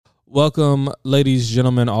Welcome, ladies,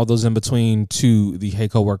 gentlemen, all those in between, to the Hey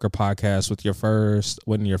Coworker podcast with your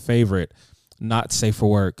favorite, not safe for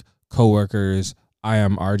work coworkers. I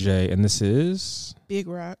am RJ, and this is Big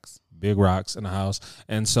Rocks in the house.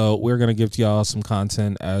 And so we're going to give to y'all some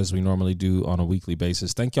content as we normally do on a weekly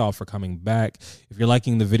basis. Thank y'all for coming back. If you're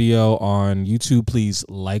liking the video on YouTube, please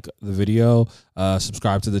like the video,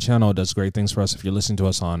 subscribe to the channel. It does great things for us. If you're listening to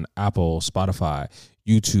us on Apple, Spotify,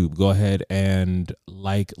 YouTube, go ahead and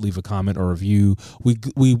leave a comment or review. We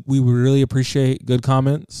really appreciate good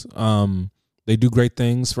comments. They do great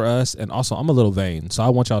things for us. And also, I'm a little vain, so I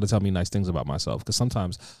want y'all to tell me nice things about myself, because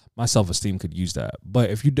sometimes my self-esteem could use that. But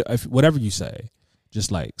if whatever you say, just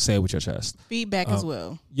say it with your chest. Feedback as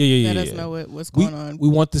well. Yeah. Let us know what's going on. We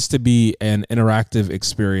want this to be an interactive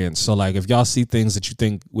experience. So if y'all see things that you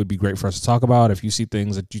think would be great for us to talk about, if you see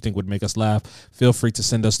things that you think would make us laugh, feel free to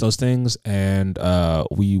send us those things, and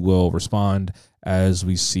we will respond as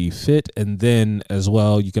we see fit. And then as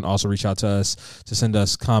well, you can also reach out to us to send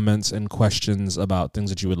us comments and questions about things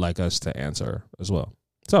that you would like us to answer as well.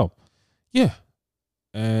 So, yeah.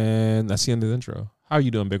 And that's the end of the intro. How are you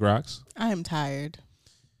doing, Big Rocks? I am tired.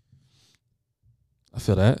 I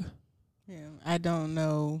feel that. Yeah, I don't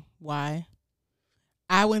know why.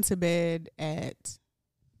 I went to bed I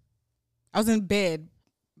was in bed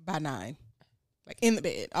by 9. In the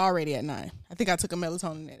bed already at 9. I think I took a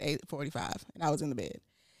melatonin at 8:45, and I was in the bed.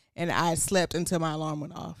 And I slept until my alarm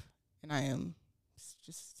went off. And I am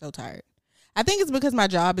just so tired. I think it's because my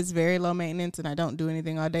job is very low maintenance and I don't do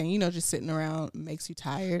anything all day. Just sitting around makes you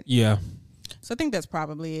tired. Yeah. So I think that's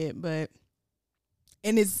probably it.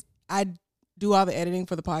 I do all the editing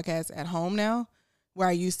for the podcast at home now, where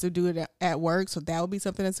I used to do it at work. So that would be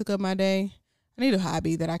something that took up my day. I need a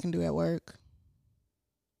hobby that I can do at work.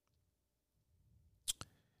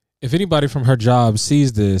 If anybody from her job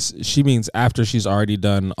sees this, she means after she's already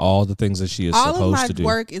done all the things that she is supposed to do. All of my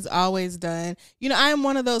work is always done. I am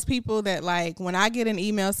one of those people that when I get an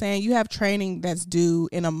email saying you have training that's due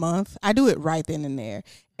in a month, I do it right then and there.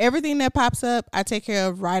 Everything that pops up, I take care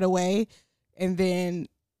of right away. And then,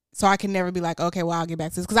 so I can never be okay, well, I'll get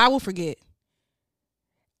back to this, because I will forget.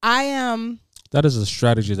 That is a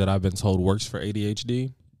strategy that I've been told works for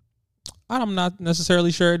ADHD. I'm not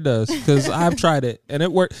necessarily sure it does, because I've tried it and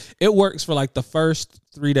it works for the first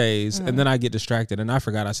 3 days, and then I get distracted and I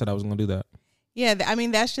forgot I said I was going to do that. Yeah,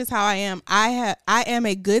 that's just how I am. I am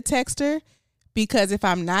a good texter, because if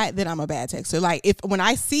I'm not, then I'm a bad texter. When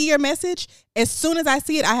I see your message, as soon as I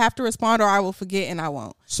see it, I have to respond or I will forget and I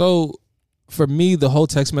won't. So for me, the whole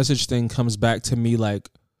text message thing comes back to me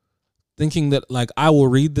thinking that I will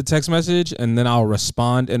read the text message and then I'll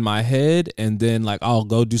respond in my head, and then I'll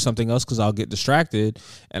go do something else because I'll get distracted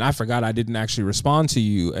and I forgot I didn't actually respond to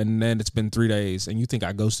you, and then it's been 3 days and you think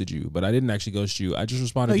I ghosted you, but I didn't actually ghost you. I just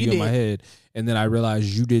responded to you in my head, and then I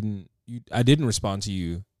realized I didn't respond to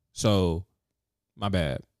you, so my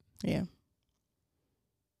bad. Yeah.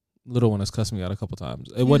 Little one has cussed me out a couple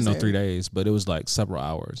times. It wasn't no 3 days, but it was several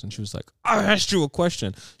hours, and she was like, I asked you a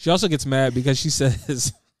question. She also gets mad because she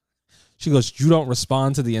says, she goes, you don't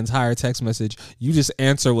respond to the entire text message. You just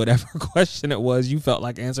answer whatever question it was you felt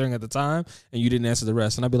like answering at the time, and you didn't answer the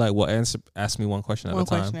rest. And I'd be like, well, ask me one question at a time. One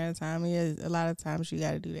question at a time. Yeah, a lot of times you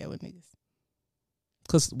got to do that with niggas.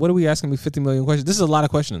 Because what are we asking me 50 million questions? This is a lot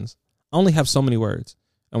of questions. I only have so many words,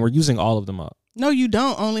 and we're using all of them up. No, you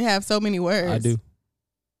don't only have so many words. I do.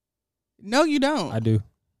 No, you don't. I do.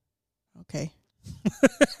 Okay.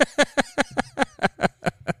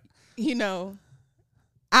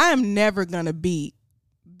 I am never going to beat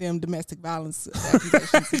them domestic violence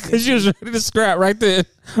accusations. Because you was ready to scrap right then.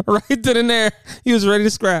 Right then and there. You was ready to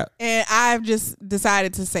scrap. And I've just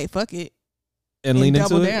decided to say, fuck it. And lean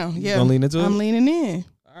into it? Down. Yeah. Gonna lean into it? I'm leaning in.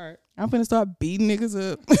 All right. I'm finna start beating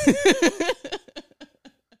niggas up.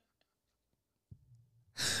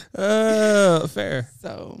 Fair.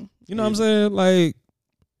 So. You know what I'm saying?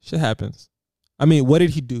 Shit happens. I mean, what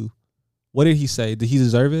did he do? What did he say? Did he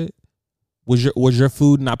deserve it? Was your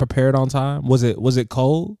food not prepared on time? Was it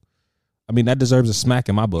cold? I mean, that deserves a smack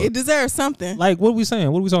in my book. It deserves something. What are we saying?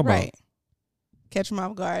 What are we talking about? Catch him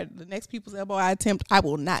off guard. The next people's elbow I attempt, I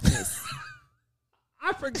will not miss.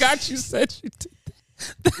 I forgot you said you did that.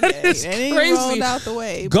 That is crazy. Rolled out the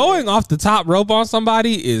way. Going off the top rope on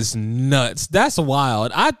somebody is nuts. That's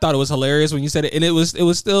wild. I thought it was hilarious when you said it, and it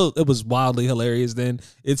was wildly hilarious then.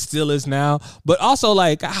 It still is now. But also,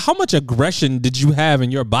 how much aggression did you have in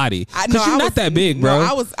your body? Because you're not that big, bro.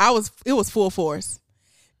 No, it was full force.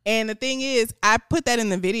 And the thing is, I put that in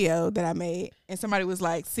the video that I made, and somebody was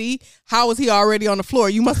like, see, how was he already on the floor?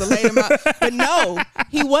 You must have laid him out. But no,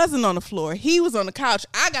 he wasn't on the floor. He was on the couch.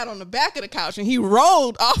 I got on the back of the couch, and he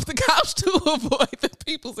rolled off the couch to avoid the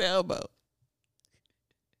people's elbow.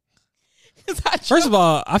 First of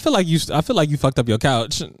all, I feel like you fucked up your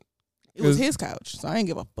couch. It was his couch, so I didn't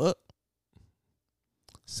give a fuck.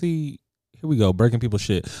 See, here we go, breaking people's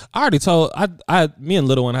shit. I already told me and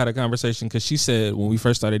Little One had a conversation because she said when we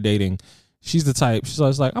first started dating, she's the type. She's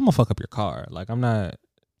always like, I'm gonna fuck up your car. Like I'm not.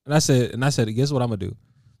 And I said, guess what I'm gonna do?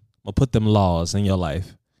 I'm gonna put them laws in your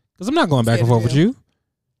life because I'm not going back and forth with you.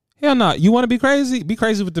 Hell no. You want to be crazy? Be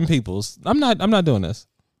crazy with them peoples. I'm not doing this.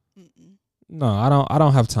 Mm-mm. No, I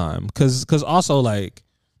don't have time because also like.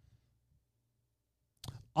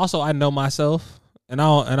 Also, I know myself, and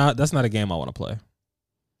that's not a game I want to play.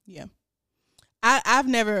 Yeah. I've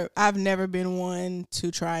never been one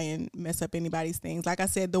to try and mess up anybody's things. Like I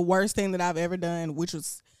said, the worst thing that I've ever done, which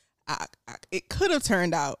was, it could have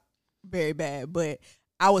turned out very bad, but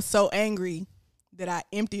I was so angry that I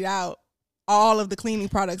emptied out all of the cleaning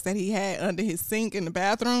products that he had under his sink in the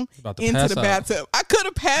bathroom into the bathtub. I could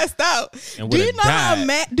have passed out. Do you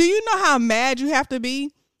know how mad you have to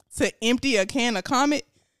be to empty a can of Comet?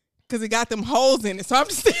 Because it got them holes in it. So I'm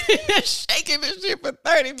just sitting there shaking this shit for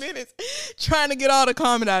 30 minutes trying to get all the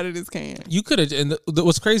Comet out of this can. You could have, and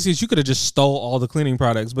what's crazy is you could have just stole all the cleaning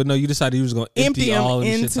products, but no, you decided you was going to empty all of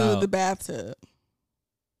the shit out. Into the bathtub.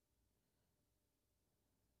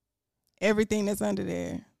 Everything that's under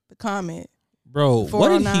there. The Comet. Bro, what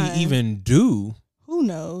did he even do? Who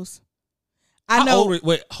knows? I know.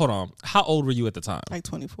 Wait, hold on. How old were you at the time? Like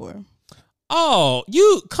 24. Oh,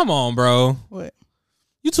 come on, bro. What?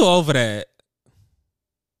 You too old for that.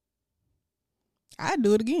 I'd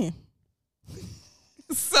do it again.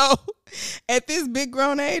 So, at this big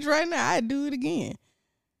grown age right now, I'd do it again.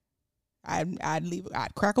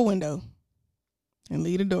 I'd crack a window and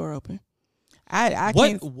leave the door open. I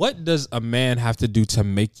can't. What does a man have to do to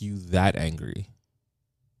make you that angry?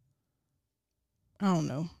 I don't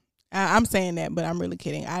know. I'm saying that, but I'm really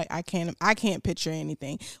kidding. I can't picture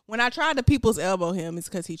anything. When I tried to people's elbow him, it's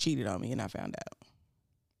because he cheated on me and I found out.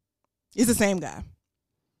 It's the same guy.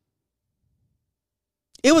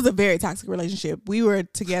 It was a very toxic relationship. We were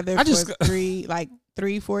together for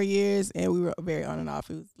 3-4 years, and we were very on and off.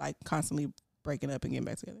 It was like constantly breaking up and getting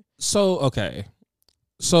back together. So, okay.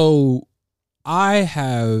 So, I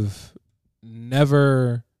have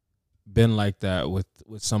never been like that with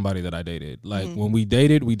somebody that I dated. Like, when we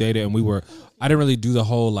dated, and I didn't really do the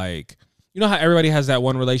whole, like, you know how everybody has that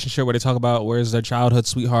one relationship where they talk about where's their childhood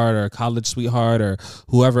sweetheart or college sweetheart or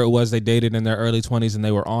whoever it was they dated in their early 20s and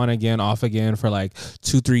they were on again, off again for like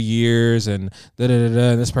 2-3 years and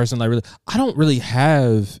and this person like really, I don't really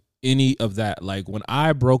have any of that. Like when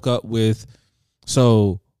I broke up when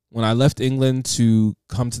I left England to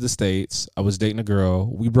come to the States, I was dating a girl.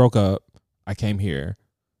 We broke up. I came here.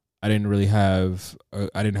 I didn't have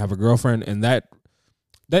a girlfriend, and that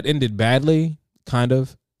ended badly, kind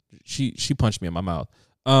of. She punched me in my mouth.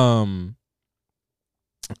 And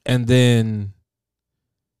then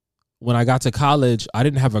when I got to college, I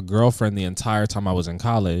didn't have a girlfriend the entire time I was in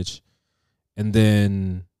college. And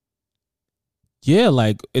then, yeah,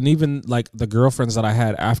 like, and even like the girlfriends that I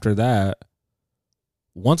had after that,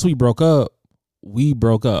 once we broke up,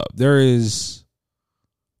 There is,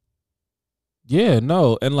 yeah,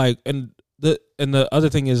 no. And like, and the other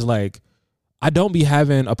thing is like, I don't be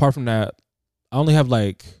having, apart from that, I only have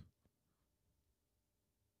like,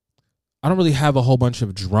 I don't really have a whole bunch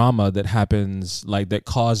of drama that happens like that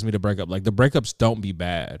caused me to break up. Like the breakups don't be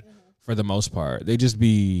bad for the most part. They just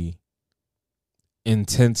be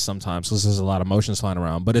intense sometimes because there's a lot of emotions flying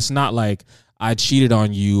around. But it's not like I cheated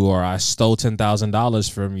on you or I stole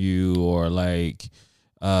 $10,000 from you or like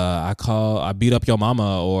I beat up your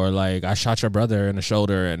mama or like I shot your brother in the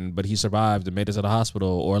shoulder but he survived and made it to the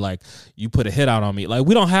hospital or like you put a hit out on me. Like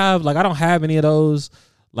I don't have any of those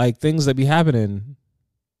like things that be happening.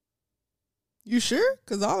 You sure?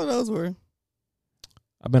 Because all of those were.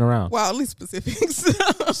 I've been around. Wildly specifics.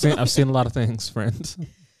 I've seen a lot of things, friends.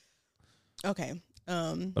 Okay. But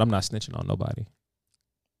I'm not snitching on nobody.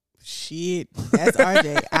 Shit. That's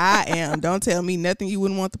RJ. I am. Don't tell me nothing you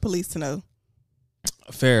wouldn't want the police to know.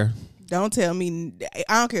 Fair. Don't tell me.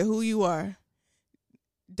 I don't care who you are.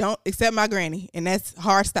 Don't, except my granny. And that's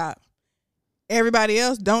hard stop. Everybody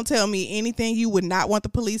else, don't tell me anything you would not want the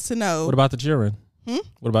police to know. What about the children?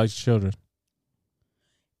 What about your children?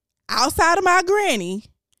 Outside of my granny,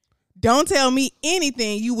 don't tell me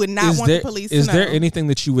anything you would not want the police to know. Is there anything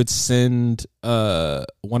that you would send one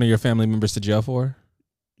of your family members to jail for?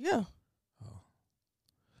 Yeah.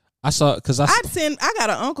 I saw because I got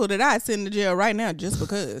an uncle that I'd send to jail right now just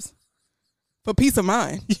because. For peace of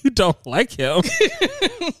mind. You don't like him.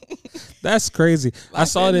 That's crazy. I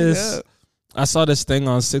saw this thing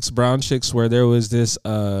on 6 Brown Chicks where there was this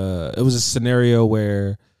it was a scenario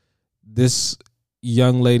where this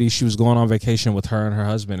young lady, she was going on vacation with her and her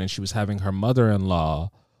husband, and she was having her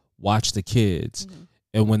mother-in-law watch the kids. Mm-hmm.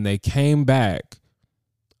 And when they came back,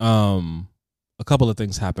 a couple of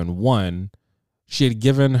things happened. One, she had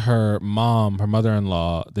given her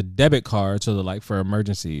mother-in-law, the debit card for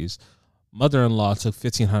emergencies. Mother-in-law took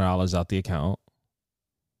 $1,500 out the account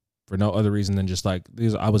for no other reason than just I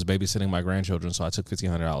was babysitting my grandchildren, so I took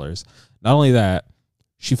 $1,500. Not only that,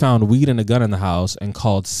 she found weed and a gun in the house and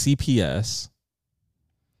called CPS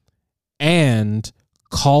and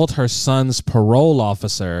called her son's parole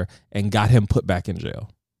officer and got him put back in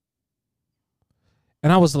jail.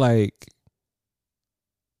 And I was like,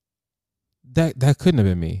 that couldn't have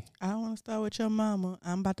been me. I don't want to start with your mama.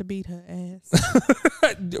 I'm about to beat her ass.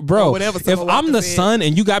 Bro, if I'm the son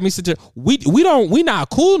and you got me sent to we not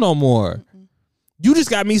cool no more. Mm-mm. You just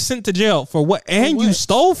got me sent to jail for what? And you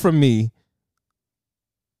stole from me.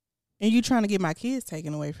 And you trying to get my kids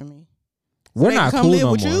taken away from me. So we're not cool no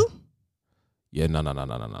more. You? Yeah, no. We're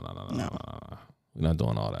not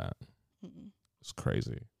doing all that. Mm-mm. It's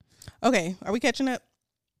crazy. Okay, are we catching up?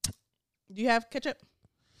 Do you have catch up?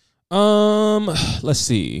 Let's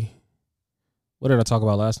see. What did I talk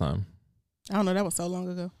about last time? I don't know. That was so long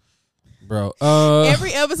ago. Bro,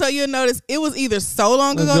 every episode you'll notice it was either so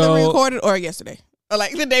long ago that we recorded or yesterday. Or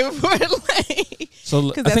like the day before.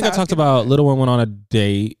 So I think I talked about Little One went on a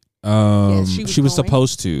date. She was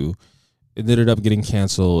supposed to. It ended up getting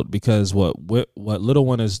canceled because what Little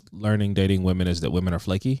One is learning dating women is that women are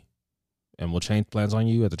flaky and will change plans on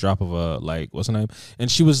you at the drop of a, what's her name? And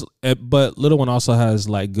she was, but Little One also has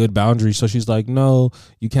good boundaries. So she's like, no,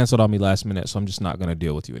 you canceled on me last minute, so I'm just not going to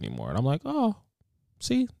deal with you anymore. And I'm like, oh,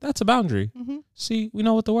 see, that's a boundary. Mm-hmm. See, we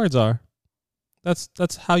know what the words are.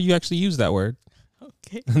 That's how you actually use that word.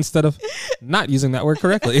 Okay. Instead of not using that word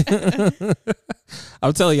correctly.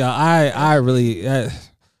 I'm telling y'all, I really,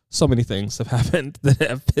 so many things have happened that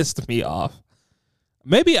have pissed me off.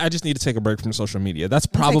 Maybe I just need to take a break from social media. That's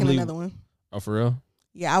probably another one. Oh, for real?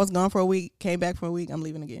 Yeah, I was gone for a week, came back for a week. I'm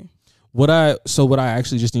leaving again. What I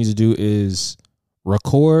actually just need to do is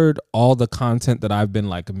record all the content that I've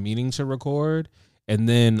been meaning to record, and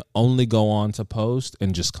then only go on to post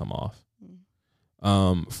and just come off.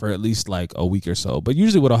 For at least a week or so. But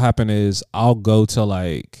usually what'll happen is I'll go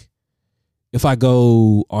to if I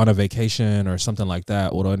go on a vacation or something like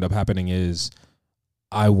that, what'll end up happening is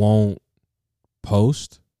I won't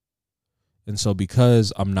post. And so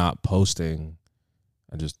because I'm not posting,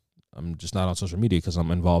 I'm just not on social media because I'm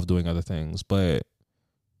involved doing other things. But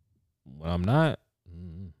when I'm not,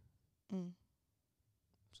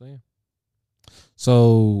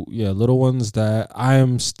 so yeah, Little Ones that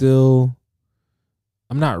I'm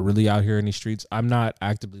not really out here in these streets. I'm not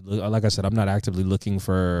actively, like I said, I'm not actively looking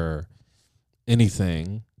for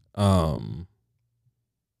anything. Yeah,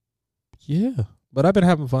 but I've been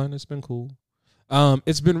having fun. It's been cool.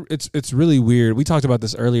 It's really weird. We talked about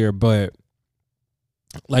this earlier, but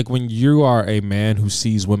when you are a man who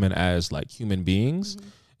sees women as human beings, mm-hmm.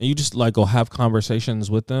 and you just go have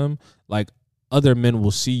conversations with them, other men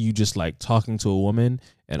will see you just talking to a woman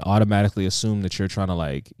and automatically assume that you're trying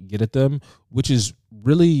to get at them, which is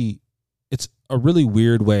really, it's a really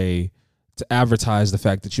weird way to advertise the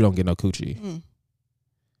fact that you don't get no coochie. Mm.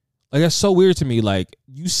 That's so weird to me.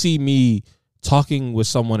 You see me talking with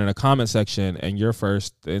someone in a comment section and your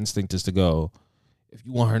first instinct is to go, if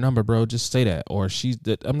you want her number, bro, just say that. Or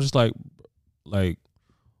I'm just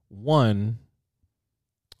one,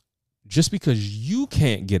 just because you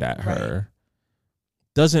can't get at her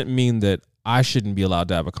doesn't mean that I shouldn't be allowed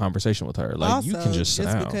to have a conversation with her. Also, you can just sit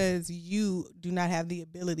down. Because you do not have the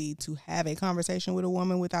ability to have a conversation with a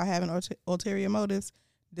woman without having ulterior motives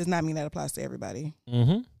does not mean that applies to everybody.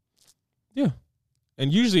 Mm-hmm. Yeah.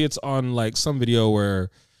 And usually it's on some video where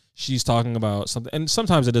she's talking about something, and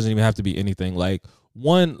sometimes it doesn't even have to be anything.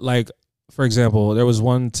 For example, there was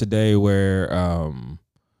one today where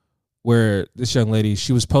this young lady,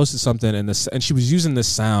 she was posting something and she was using this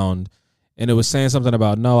sound, and it was saying something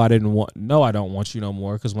about I don't want you no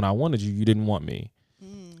more because when I wanted you, you didn't want me.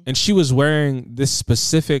 Mm. And she was wearing this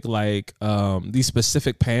specific these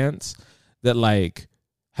specific pants that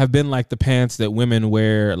have been the pants that women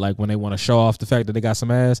wear when they want to show off the fact that they got some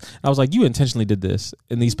ass. And I was you intentionally did this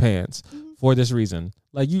in these pants for this reason.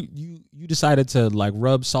 You decided to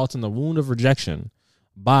rub salt in the wound of rejection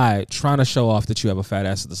by trying to show off that you have a fat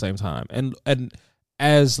ass at the same time. And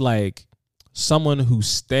as someone who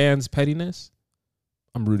stands pettiness,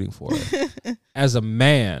 I'm rooting for it. As a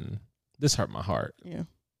man, this hurt my heart. Yeah.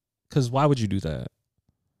 Because why would you do that?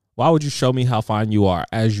 Why would you show me how fine you are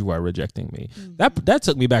as you are rejecting me? That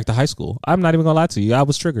took me back to high school. I'm not even gonna lie to you. I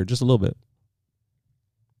was triggered just a little bit.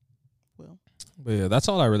 Well, but yeah, that's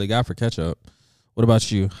all I really got for catch up. What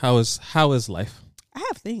about you? How is life? I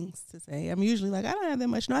have things to say. I'm usually like, I don't have that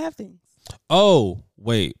much. No, I have things. Oh,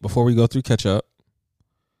 wait, before we go through catch up.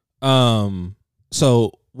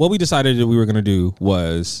 So what we decided that we were gonna do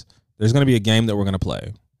was there's gonna be a game that we're gonna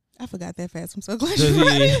play. I forgot that fast. I'm so glad you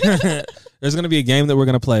brought it. There's going to be a game that we're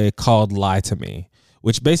going to play called Lie to Me,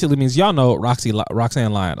 which basically means y'all know Roxanne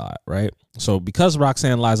lie a lot, right? So because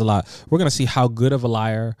Roxanne lies a lot, we're going to see how good of a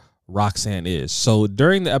liar Roxanne is. So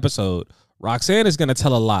during the episode, Roxanne is going to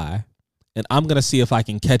tell a lie, and I'm going to see if I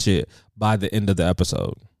can catch it by the end of the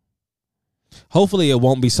episode. Hopefully it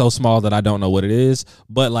won't be so small that I don't know what it is,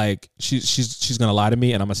 but like she's going to lie to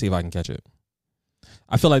me, and I'm going to see if I can catch it.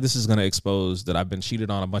 I feel like this is going to expose that I've been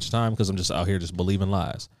cheated on a bunch of time because I'm just out here just believing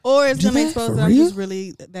lies. Or it's going to expose that I'm just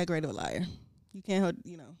really that great of a liar. You can't hold,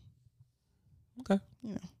 Okay.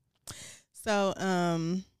 So,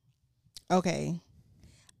 okay.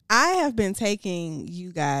 I have been taking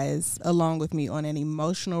you guys along with me on an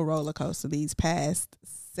emotional roller coaster these past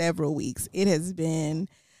several weeks. It has been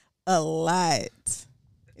a lot.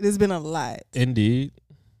 It has been a lot. Indeed.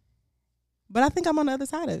 But I think I'm on the other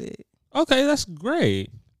side of it. Okay, that's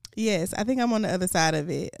great. Yes, I think I'm on the other side of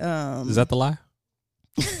it. Is that the lie?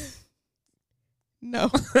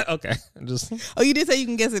 No. Okay. Oh, you did say you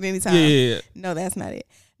can guess it anytime. Yeah. No, that's not it.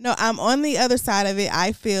 No, I'm on the other side of it.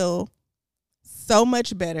 I feel so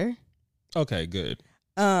much better. Okay, good.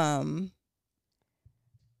 Trying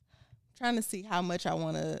to see how much I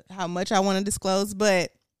want to disclose,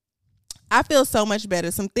 but I feel so much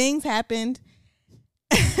better. Some things happened.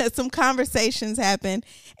 Some conversations happened,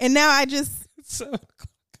 and now I just.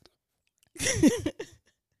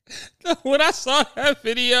 When I saw that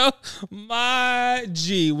video,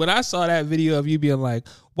 when I saw that video of you being like,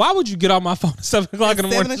 "Why would you get on my phone at 7 o'clock in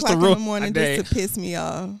the morning just to ruin my day?" Just to piss me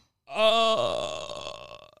off.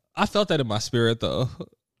 I felt that in my spirit though,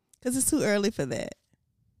 because it's too early for that.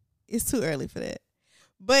 It's too early for that.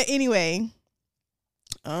 But anyway,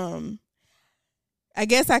 I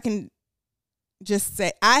guess I can just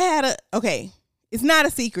say it's not a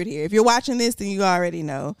secret here. If you're watching this, then you already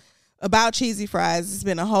know about cheesy fries. It's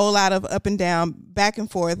been a whole lot of up and down, back and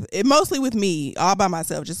forth. Mostly with me, all by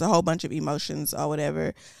myself, just a whole bunch of emotions or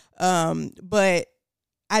whatever. But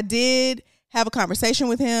I did have a conversation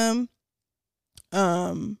with him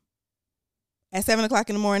at 7 o'clock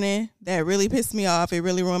in the morning that really pissed me off. It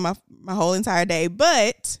really ruined my whole entire day.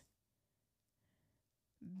 But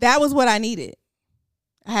that was what I needed.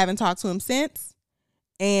 I haven't talked to him since,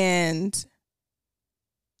 and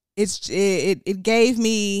it gave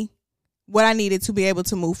me what I needed to be able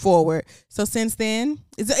to move forward. So since then,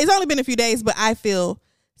 it's only been a few days, but I feel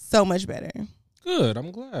so much better. Good.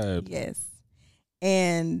 I'm glad. Yes.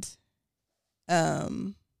 And I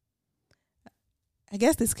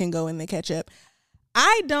guess this can go in the catch up.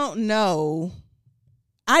 I don't know.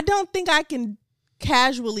 I don't think I can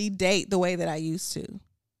casually date the way that I used to.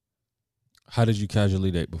 How did you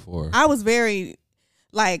casually date before? I was very,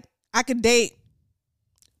 I could date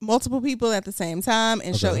multiple people at the same time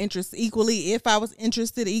and show interest equally if I was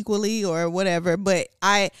interested equally or whatever. But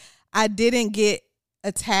I didn't get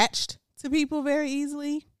attached to people very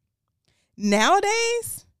easily.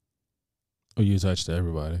 Nowadays. Oh, you attached to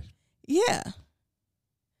everybody. Yeah.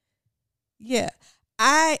 Yeah.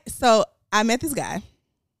 I met this guy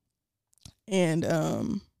and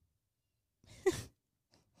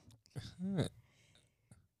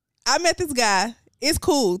I met this guy. It's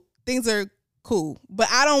cool. Things are cool. But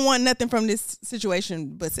I don't want nothing from this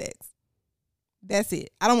situation but sex. That's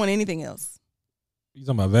it. I don't want anything else. You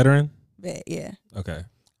talking about veteran? Yeah. Okay.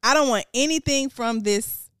 I don't want anything from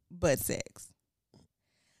this but sex.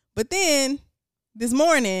 But then this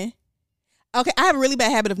morning, I have a really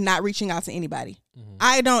bad habit of not reaching out to anybody. Mm-hmm.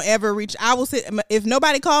 I don't ever reach. I will sit. If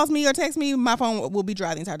nobody calls me or texts me, my phone will be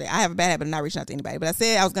dry the entire day. I have a bad habit of not reaching out to anybody. But I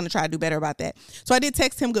said I was going to try to do better about that. So I did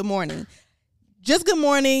text him good morning. Just good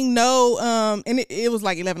morning. No, and it was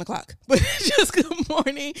like 11 o'clock. But just good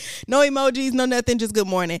morning. No emojis, no nothing. Just good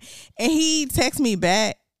morning. And he texted me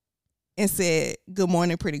back and said, "Good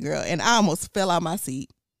morning, pretty girl." And I almost fell out my seat.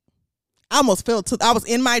 I was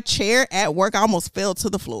in my chair at work. I almost fell to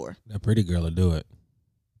the floor. That pretty girl will do it.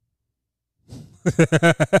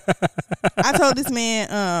 I told this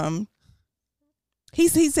man, he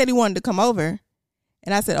said he wanted to come over.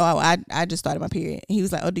 And I said, "Oh, I just started my period." And he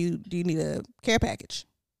was like, "Oh, do you need a care package?"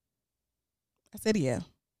 I said, yeah.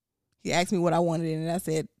 He asked me what I wanted, and I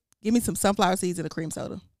said, give me some sunflower seeds and a cream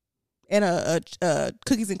soda. And a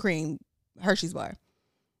cookies and cream Hershey's bar.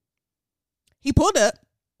 He pulled up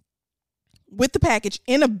with the package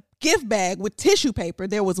in a gift bag with tissue paper.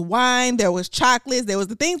 There was wine, there was chocolates, there was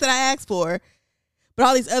the things that I asked for, but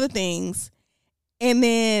all these other things. And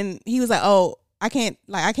then he was like, oh, I can't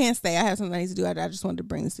stay. I have something I need to do. I just wanted to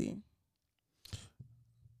bring this to you.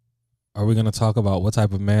 Are we going to talk about what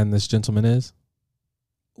type of man this gentleman is?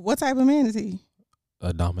 What type of man is he?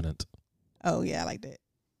 A dominant. Oh, yeah, I like that.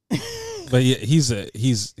 But yeah,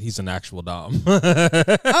 he's an actual dom.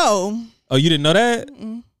 Oh, you didn't know that?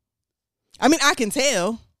 Mm-mm. I mean, I can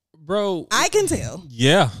tell, bro. I can tell.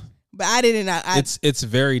 Yeah, but I didn't. It's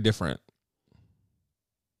very different.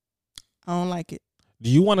 I don't like it. Do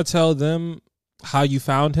you want to tell them how you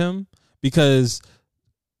found him? Because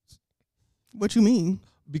what you mean?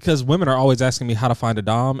 Because women are always asking me how to find a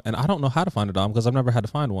dom, and I don't know how to find a dom because I've never had to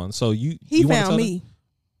find one. So he you found me. Them?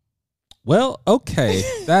 Well, okay,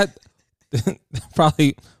 that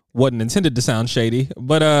probably wasn't intended to sound shady,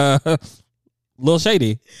 but a little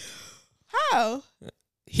shady. How?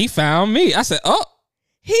 He found me. I said, "Oh,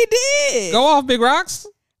 he did. Go off, Big Rocks."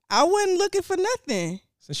 I wasn't looking for nothing.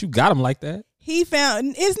 Since you got him like that, he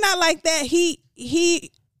found. It's not like that.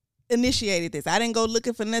 He initiated this. I didn't go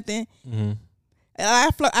looking for nothing. Mm-hmm.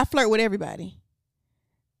 I flirt with everybody.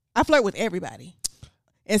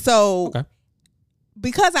 And so. Okay.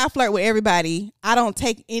 Because I flirt with everybody, I don't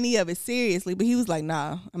take any of it seriously. But he was like,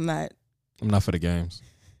 nah, I'm not. I'm not for the games.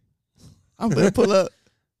 I'm going to pull up.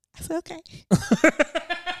 I said, okay.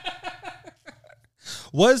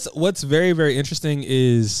 What's very, very interesting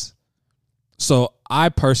is, so I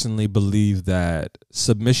personally believe that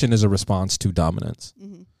submission is a response to dominance.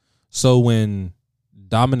 Mm-hmm. So when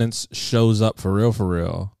dominance shows up for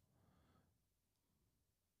real,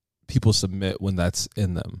 people submit when that's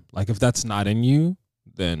in them. Like if that's not in you,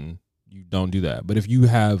 then you don't do that. But if you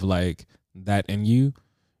have like that in you,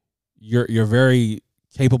 you're very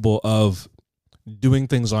capable of doing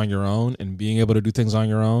things on your own and being able to do things on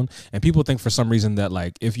your own. And people think for some reason that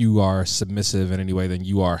like if you are submissive in any way, then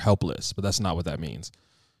you are helpless. But that's not what that means.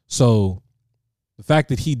 So the fact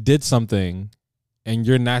that he did something and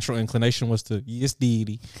your natural inclination was to yes,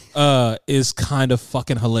 deity, is kind of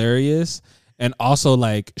fucking hilarious. And also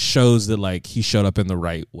like shows that like he showed up in the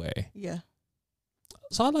right way. Yeah.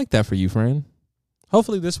 So I like that for you, friend.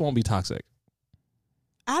 Hopefully this won't be toxic.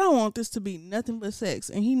 I don't want this to be nothing but sex.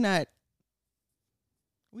 And he not.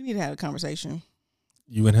 We need to have a conversation.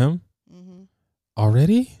 You and him? Mm-hmm.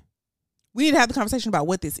 Already? We need to have a conversation about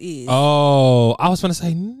what this is. Oh, I was going to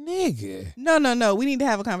say, nigga. No. We need to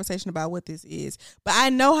have a conversation about what this is. But I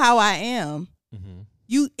know how I am.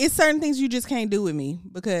 Mm-hmm. It's certain things you just can't do with me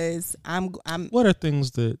because I'm. What are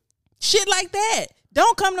things that? Shit like that.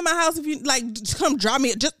 Don't come to my house if you like. Just come drop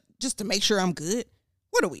me just to make sure I'm good.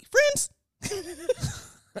 What are we, friends?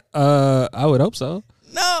 I would hope so.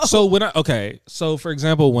 No. So so for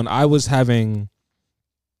example, when I was having,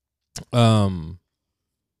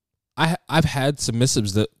 I've had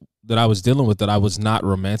submissives that I was dealing with that I was not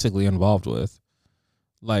romantically involved with.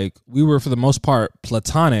 Like we were for the most part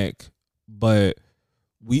platonic, but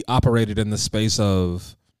we operated in the space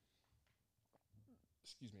of.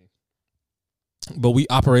 But we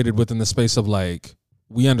operated within the space of like,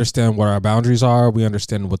 we understand what our boundaries are. We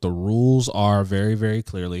understand what the rules are very, very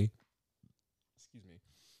clearly. Excuse me.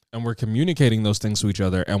 And we're communicating those things to each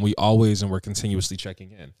other. And we're continuously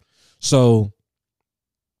checking in. So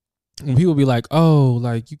when people be like, oh,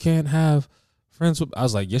 like you can't have friends with, I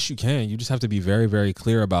was like, yes, you can. You just have to be very, very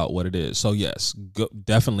clear about what it is. So yes,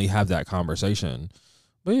 definitely have that conversation.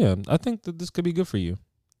 But yeah, I think that this could be good for you.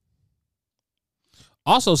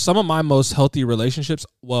 Also, some of my most healthy relationships,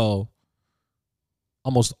 well,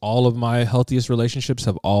 almost all of my healthiest relationships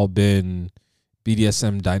have all been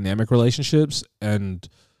BDSM dynamic relationships, and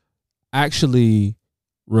actually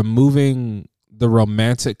removing the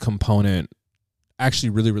romantic component actually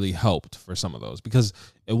really, really helped for some of those because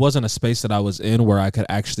it wasn't a space that I was in where I could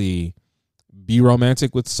actually be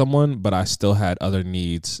romantic with someone, but I still had other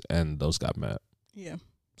needs and those got met. Yeah.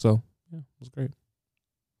 So, yeah, it was great.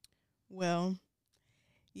 Well,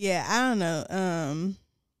 yeah, I don't know.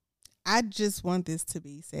 I just want this to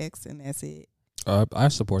be sex, and that's it. I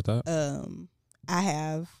support that. I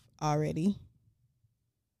have already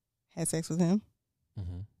had sex with him.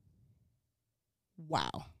 Mm-hmm.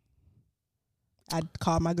 Wow. I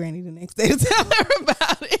called my granny the next day to tell her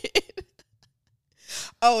about it.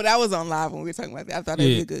 Oh, that was on live when we were talking about that. I thought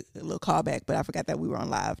that would be a little callback, but I forgot that we were on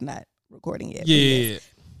live, not recording yet. Yeah.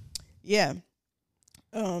 Yeah.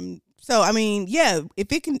 So I mean, yeah,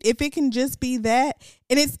 if it can just be that,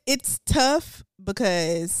 and it's tough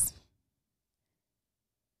because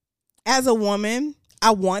as a woman,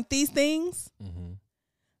 I want these things,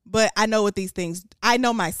 but I know what these things. I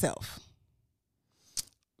know myself.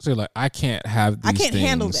 So you're like, I can't have these I can't things.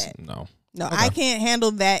 handle that. No, okay. I can't handle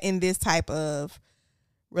that in this type of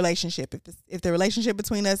relationship. If the relationship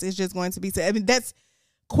between us is just going to be, I mean, that's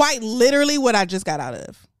quite literally what I just got out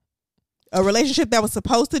of. A relationship that was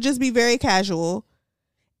supposed to just be very casual.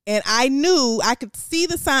 And I could see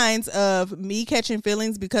the signs of me catching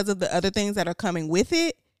feelings because of the other things that are coming with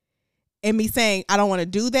it. And me saying, I don't want to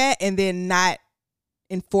do that. And then not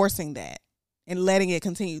enforcing that and letting it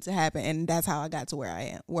continue to happen. And that's how I got to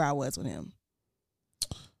where I was with him.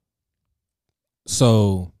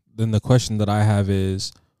 So then the question that I have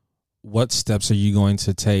is, what steps are you going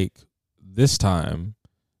to take this time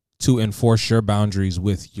to enforce your boundaries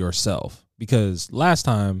with yourself? Because last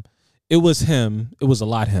time it was him, it was a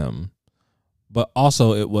lot him, but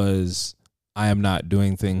also it was, I am not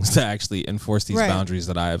doing things to actually enforce these boundaries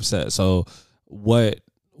that I have set. So what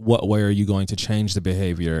way are you going to change the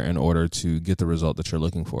behavior in order to get the result that you're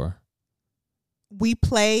looking for? We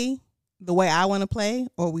play the way I want to play,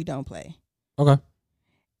 or we don't play. Okay.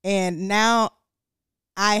 And now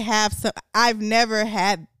I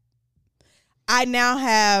now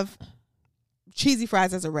have cheesy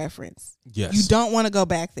fries as a reference. Yes. You don't want to go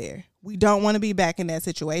back there. We don't want to be back in that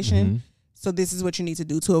situation. Mm-hmm. So this is what you need to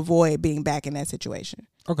do to avoid being back in that situation.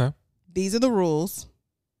 Okay. These are the rules.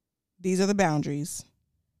 These are the boundaries.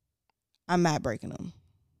 I'm not breaking them.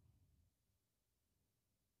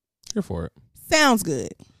 Here for it. Sounds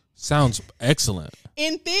good. Sounds excellent.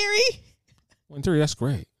 In theory. In theory, that's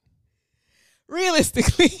great.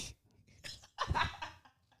 Realistically.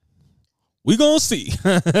 We gonna see.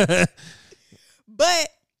 But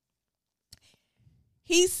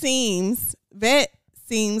Vet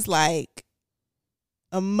seems like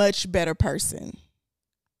a much better person.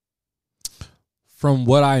 From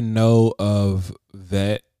what I know of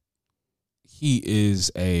Vet, he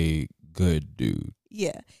is a good dude.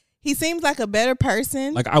 Yeah. He seems like a better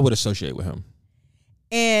person. Like, I would associate with him.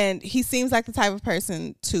 And he seems like the type of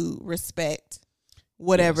person to respect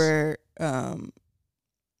whatever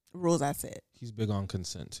rules I set. He's big on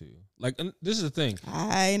consent too. Like, and this is the thing.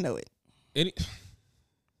 I know it.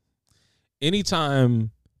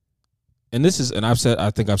 Anytime, and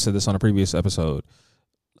I think I've said this on a previous episode.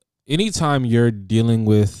 Anytime you're dealing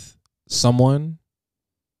with someone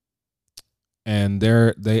and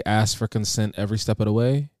they ask for consent every step of the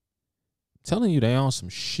way, I'm telling you, they on some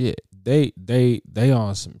shit. They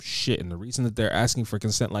on some shit, and the reason that they're asking for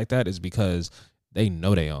consent like that is because they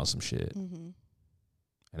know they on some shit. Mm-hmm.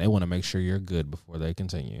 And they want to make sure you're good before they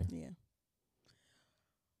continue. Yeah.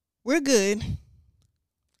 We're good.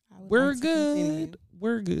 We're good.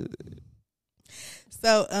 We're good.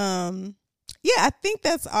 So, yeah, I think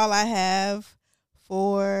that's all I have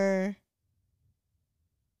for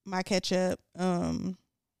my catch up.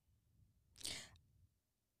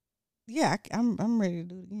 Yeah, I'm ready to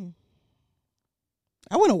do it again.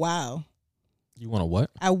 I went a while. You want a what?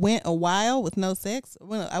 I went a while with no sex.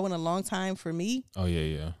 I went a long time for me. Oh,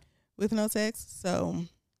 yeah. With no sex. So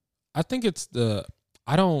I think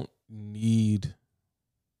I don't need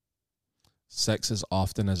sex as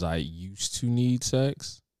often as I used to need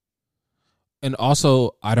sex. And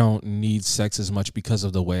also, I don't need sex as much because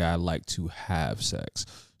of the way I like to have sex.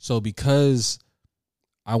 So because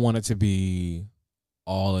I want it to be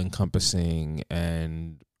all encompassing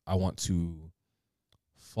and I want to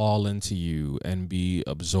fall into you and be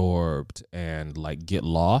absorbed and like get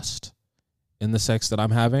lost in the sex that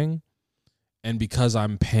I'm having, and because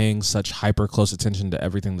I'm paying such hyper close attention to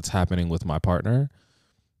everything that's happening with my partner,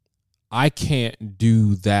 I can't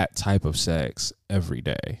do that type of sex every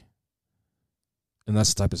day. And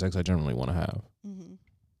that's the type of sex I generally want to have. Mm-hmm.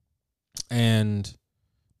 And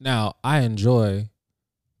now I enjoy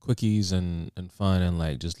quickies and fun and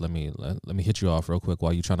like just let me hit you off real quick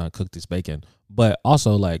while you're trying to cook this bacon. But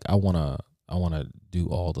also like I wanna do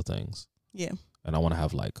all the things. Yeah. And I wanna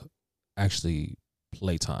have like actually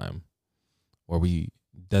playtime where we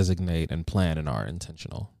designate and plan and are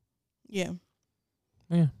intentional. Yeah.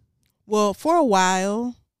 Yeah. Well, for a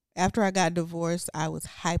while after I got divorced, I was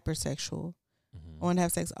hypersexual. I want to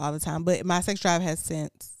have sex all the time, but my sex drive has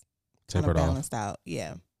since kind of balanced out.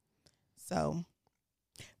 Yeah. So,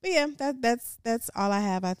 but yeah, that's all I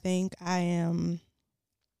have. I think I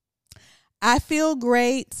feel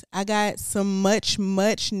great. I got some much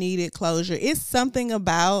needed closure. It's something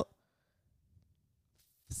about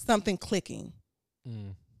something clicking.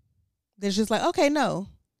 There's just like, okay, no,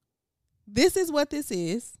 this is what this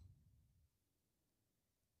is.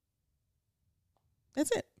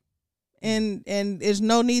 That's it. And there's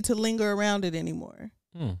no need to linger around it anymore.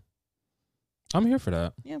 I'm here for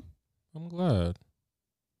that. Yeah. I'm glad.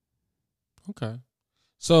 Okay.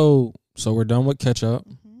 So we're done with catch up.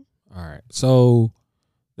 Mm-hmm. All right. So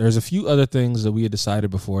there's a few other things that we had decided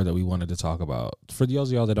before that we wanted to talk about. For those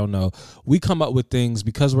of y'all that don't know, we come up with things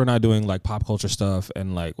because we're not doing like pop culture stuff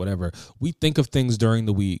and like whatever. We think of things during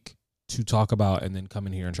the week to talk about and then come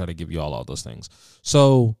in here and try to give you all those things.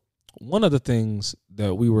 So one of the things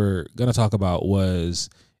that we were going to talk about was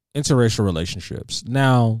interracial relationships.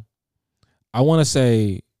 Now, I want to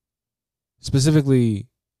say specifically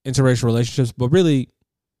interracial relationships, but really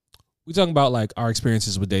we're talking about like our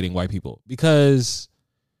experiences with dating white people, because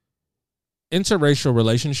interracial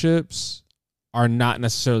relationships are not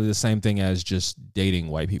necessarily the same thing as just dating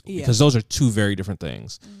white people, because those are two very different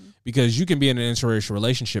things. Because you can be in an interracial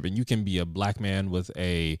relationship and you can be a black man with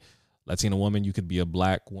a Latina woman, you could be a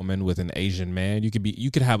black woman with an Asian man,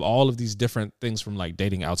 you could have all of these different things from like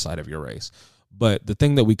dating outside of your race. But the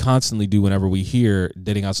thing that we constantly do whenever we hear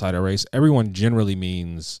dating outside our race, everyone generally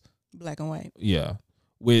means black and white. Yeah,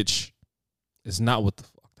 which is not what the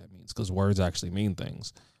fuck that means, because words actually mean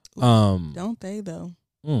things. Don't they though?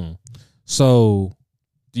 So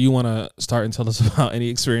do you want to start and tell us about any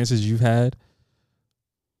experiences you've had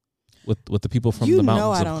with the people from the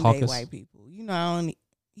mountains of Caucasus? I don't date white people.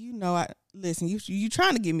 Listen, you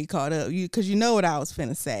trying to get me caught up, because you know what I was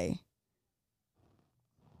finna say.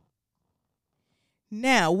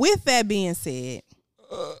 Now, with that being said,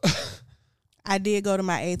 I did go to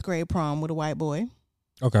my 8th grade prom with a white boy.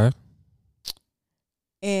 Okay.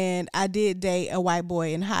 And I did date a white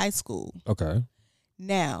boy in high school. Okay.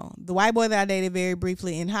 Now, the white boy that I dated very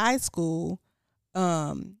briefly in high school,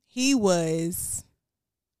 he was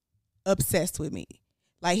obsessed with me.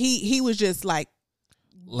 Like he was just like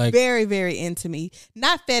very, very into me.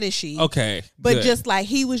 Not fetishy. Okay. But good. just like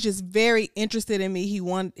he was just very interested in me.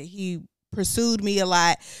 He pursued me a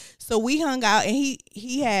lot. So we hung out, and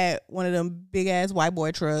he had one of them big ass white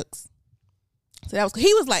boy trucks. So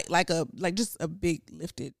he was like just a big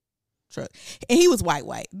lifted truck, and he was white.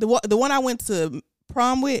 The one I went to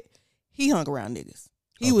prom with, he hung around niggas.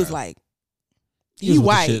 He was like, he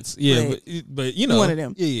white, yeah, but you know, one of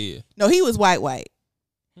them. Yeah. No, he was white,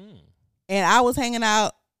 and I was hanging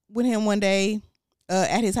out with him one day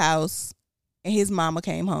at his house, and his mama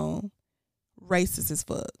came home, racist as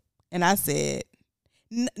fuck, and I said,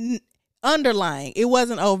 underlying, it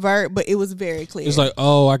wasn't overt, but it was very clear. It's like,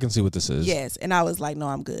 oh, I can see what this is. Yes, and I was like, no,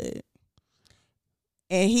 I'm good.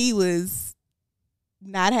 And he was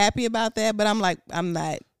not happy about that, but I'm like, I'm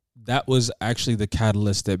not. That was actually the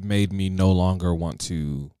catalyst that made me no longer want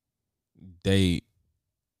to date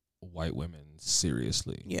white women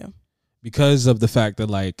seriously. Yeah. Because of the fact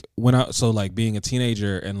that being a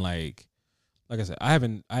teenager and like I said, I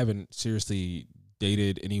haven't seriously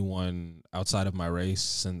dated anyone outside of my race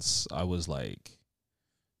since I was like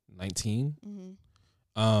 19.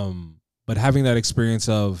 But having that experience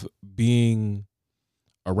of being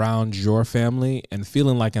around your family and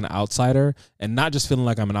feeling like an outsider, and not just feeling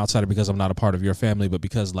like I'm an outsider because I'm not a part of your family, but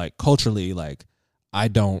because like culturally, like I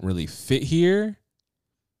don't really fit here,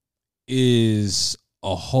 is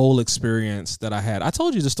a whole experience that I had. I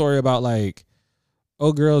told you the story about like,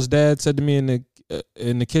 oh, girl's dad said to me in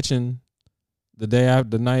the kitchen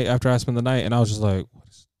the night after I spent the night, and I was just like, what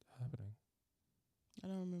is happening? I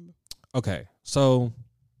don't remember. Okay, so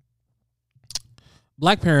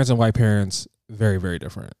black parents and white parents, very, very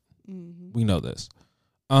different. We know this.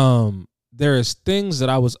 There is things that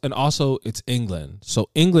and also it's England. So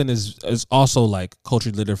England is also like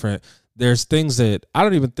culturally different. There's things that I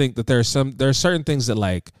don't even think that there are certain things that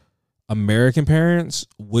like American parents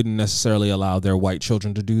wouldn't necessarily allow their white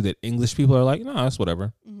children to do that English people are like, no, that's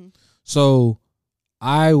whatever. So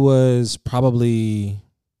I was probably,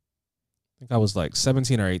 I think I was like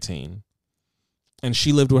 17 or 18, and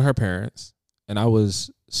she lived with her parents, and I was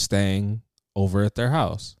staying over at their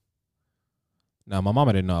house. Now my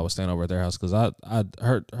mama didn't know I was staying over at their house because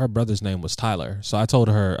her brother's name was Tyler. So I told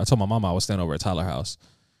my mama I was staying over at Tyler's house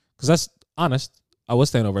because that's honest. I was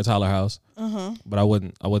staying over at Tyler's house, but I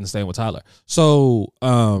wasn't staying with Tyler. So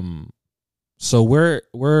we're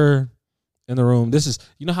in the room. This is,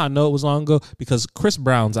 you know how I know it was long ago? Because Chris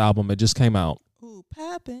Brown's album had just came out. Ooh,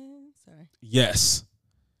 poppin'. Sorry. Yes.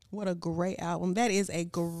 What a great album. That is a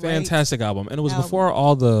great, fantastic album. And it was before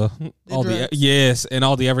all the yes, and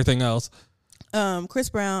all the everything else. Chris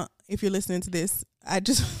Brown, if you're listening to this,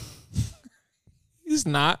 he's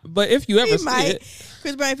not, but if you ever see it.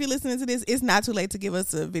 Chris Brown, if you're listening to this, it's not too late to give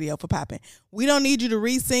us a video for Poppin'. We don't need you to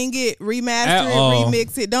re-sing it, remaster it,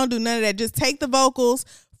 remix it. Don't do none of that. Just take the vocals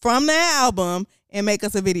from that album and make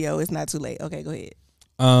us a video. It's not too late. Okay, go ahead.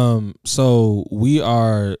 So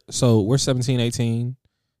we're 17, 18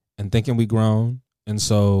 and thinking we grown. And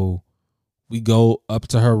so we go up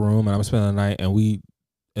to her room and I'm spending the night and we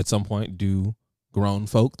at some point do grown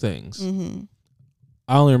folk things. Mm-hmm.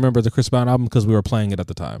 I only remember the Chris Brown album because we were playing it at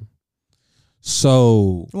the time.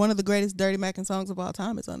 So one of the greatest Dirty Mackin songs of all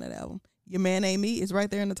time is on that album. Your Man Ain't Me is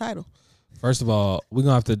right there in the title. First of all, we're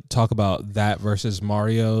gonna have to talk about that versus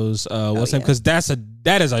Mario's what's name, because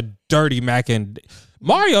that is a Dirty Mac, and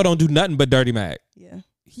Mario don't do nothing but Dirty Mac. Yeah,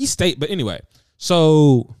 he stayed. But anyway,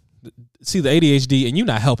 so see the ADHD, and you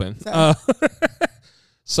not helping.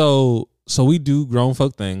 So we do grown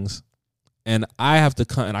folk things, and I have to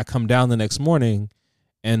come, and I come down the next morning,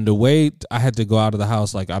 and the way I had to go out of the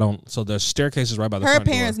house, like I don't. So the staircase is right by the front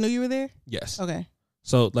door. Her parents knew you were there? Yes. Okay.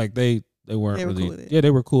 So like they weren't really cool with it. Yeah,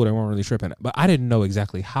 they were cool. They weren't really tripping. But I didn't know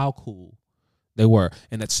exactly how cool they were.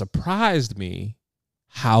 And it surprised me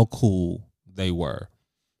how cool they were.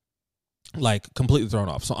 Like completely thrown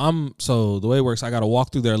off. So the way it works, I gotta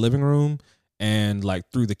walk through their living room and like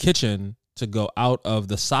through the kitchen to go out of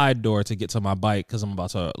the side door to get to my bike because I'm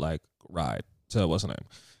about to like ride to what's the name?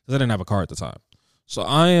 Because I didn't have a car at the time. So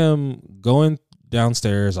I am going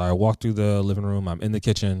downstairs. I walk through the living room. I'm in the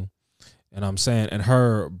kitchen. And I'm saying, and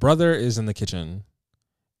her brother is in the kitchen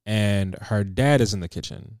and her dad is in the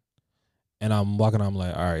kitchen. And I'm walking, I'm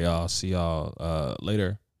like, all right, y'all, see y'all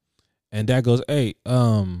later. And dad goes, hey,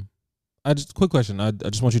 quick question. I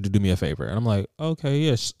just want you to do me a favor. And I'm like,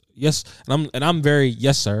 okay, yes. And I'm very,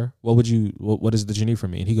 yes, sir. What is it that you need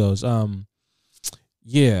from me? And he goes,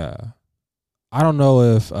 yeah, I don't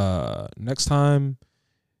know if next time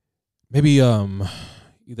maybe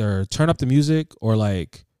either turn up the music or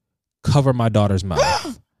like cover my daughter's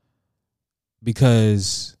mouth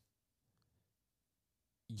because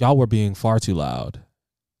y'all were being far too loud.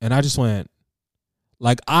 And I just went,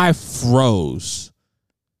 like, I froze.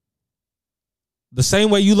 The same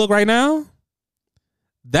way you look right now,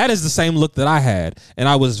 that is the same look that I had. And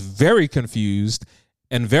I was very confused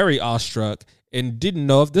and very awestruck and didn't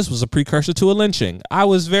know if this was a precursor to a lynching. I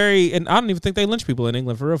was and I don't even think they lynch people in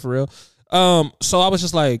England, for real. So I was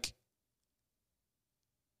just like,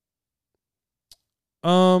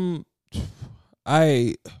 wow.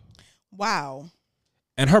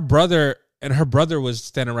 And her brother was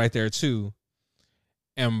standing right there too.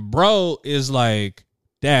 And bro is like,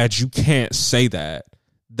 Dad, you can't say that.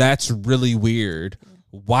 That's really weird.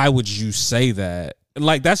 Why would you say that? And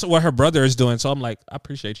like that's what her brother is doing. So I'm like, I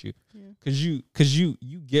appreciate you. Cause you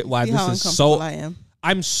get why this is so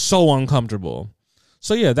I'm so uncomfortable.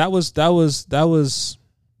 So yeah, that was it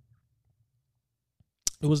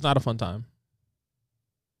was not a fun time.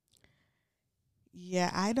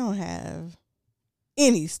 Yeah, I don't have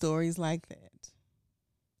any stories like that.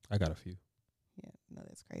 I got a few. Yeah, no,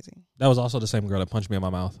 that's crazy. That was also the same girl that punched me in my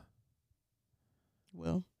mouth.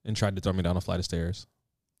 Well. And tried to throw me down a flight of stairs.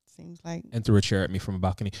 Seems like. And threw a chair at me from a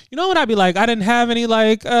balcony. You know what I'd be like? I didn't have any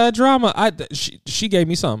like drama. She gave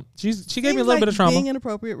me some. She gave me a little bit of trauma. Being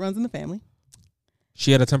inappropriate runs in the family.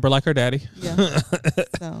 She had a temper like her daddy. Yeah.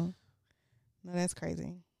 So, no, that's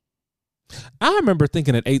crazy. I remember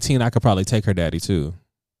thinking at 18 I could probably take her daddy too.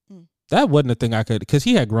 That wasn't a thing I could, because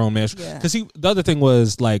he had grown men. Because the other thing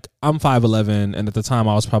was like I'm 5'11", and at the time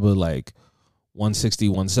I was probably like 160,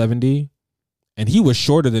 170, and he was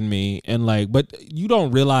shorter than me. And like, but you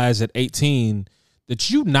don't realize at 18 that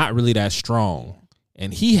you not really that strong.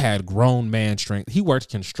 And he had grown man strength. He worked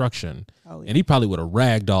construction, and he probably would have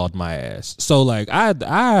ragdolled my ass. So like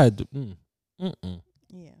yeah.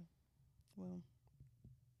 Well,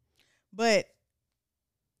 but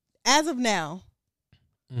as of now,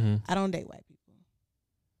 I don't date white people.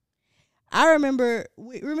 I remember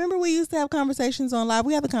we used to have conversations on live.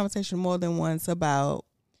 We had the conversation more than once about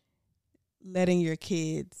letting your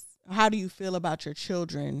kids. How do you feel about your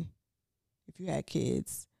children if you had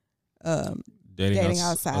kids? Dating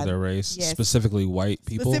outside of their race, yes. Specifically white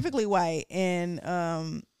people. Specifically white,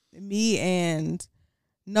 and me and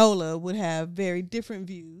Nola would have very different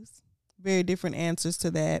views, very different answers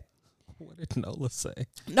to that. What did Nola say?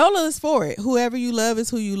 Nola is for it. Whoever you love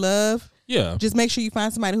is who you love. Yeah. Just make sure you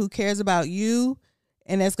find somebody who cares about you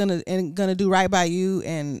and that's gonna do right by you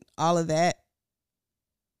and all of that.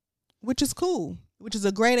 Which is cool. Which is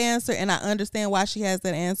a great answer, and I understand why she has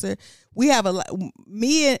that answer.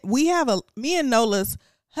 Me and Nola's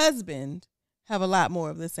husband have a lot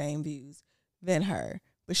more of the same views than her.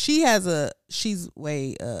 But she's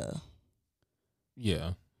way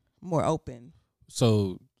more open.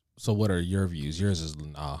 So what are your views? Yours is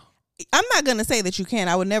nah. I'm not gonna say that you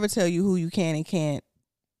can't. I would never tell you who you can and can't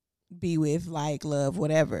be with, like, love,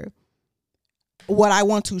 whatever. what I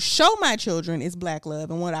want to show my children is black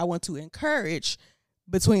love, and what I want to encourage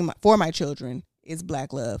for my children is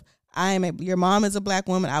black love. Your mom is a black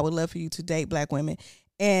woman. I would love for you to date black women,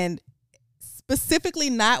 and specifically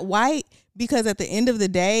not white, because at the end of the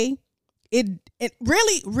day, it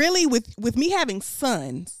really with me having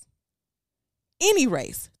sons, any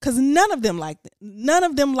race, because none of them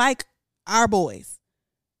like our boys.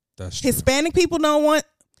 That's true. Hispanic people don't want,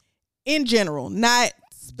 in general, not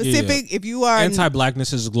specific. Yeah. If you are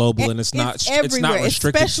anti-blackness is global, and it's not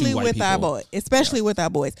restricted especially to white with people. With our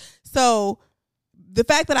boys. So the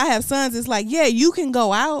fact that I have sons is like, yeah, you can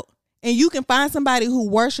go out and you can find somebody who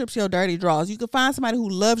worships your dirty draws. You can find somebody who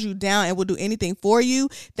loves you down and will do anything for you.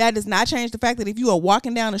 That does not change the fact that if you are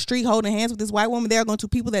walking down the street holding hands with this white woman, there are going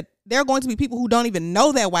to be people who don't even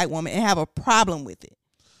know that white woman and have a problem with it.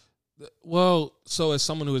 Well, so as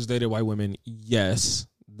someone who has dated white women, yes,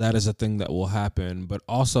 that is a thing that will happen. But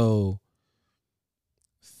also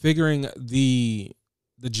figuring the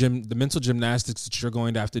mental gymnastics that you're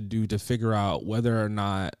going to have to do to figure out whether or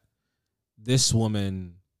not this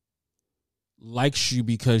woman likes you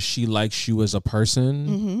because she likes you as a person,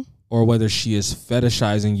 mm-hmm. or whether she is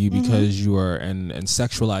fetishizing you because mm-hmm. you are and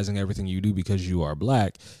sexualizing everything you do because you are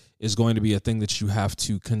black, is going to be a thing that you have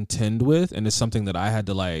to contend with. And it's something that I had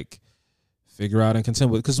to figure out and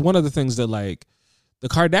contend with. Because one of the things that the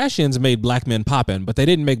Kardashians made black men poppin', but they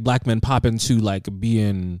didn't make black men poppin' to be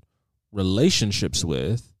in relationships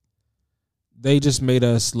with. They just made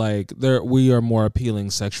us we are more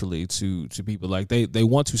appealing sexually to people. They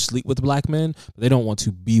want to sleep with black men, but they don't want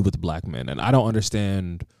to be with black men. And I don't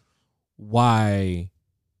understand why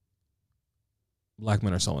black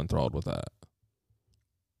men are so enthralled with that.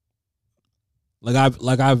 I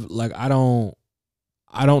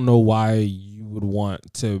don't know why you would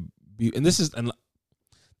want to be, and this is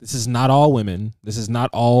not all women. This is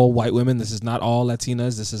not all white women. This is not all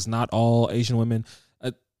Latinas. This is not all Asian women.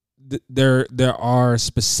 There are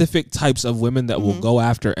specific types of women that mm-hmm. will go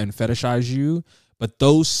after and fetishize you, but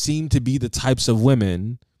those seem to be the types of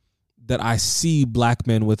women that I see black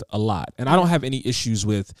men with a lot. And I don't have any issues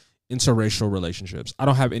with interracial relationships. I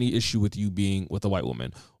don't have any issue with you being with a white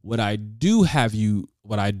woman. What I do have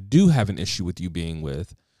an issue with you being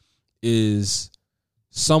with is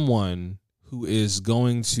someone who is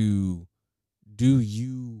going to do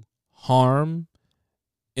you harm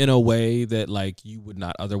in a way that you would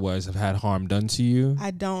not otherwise have had harm done to you.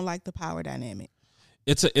 I don't like the power dynamic.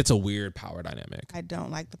 It's a weird power dynamic. I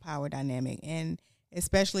don't like the power dynamic, and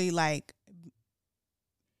especially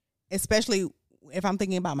if I'm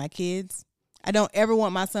thinking about my kids, I don't ever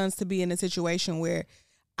want my sons to be in a situation where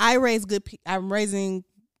I'm raising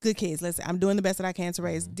good kids. Let's say I'm doing the best that I can to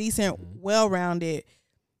raise decent, well-rounded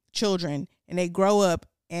children, and they grow up,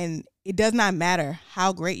 and it does not matter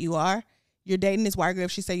how great you are. You're dating this white girl.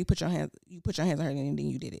 If she say you put your hands on her, and then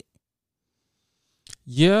you did it.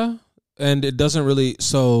 Yeah, and it doesn't really.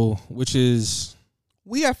 So, which is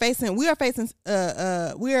we are in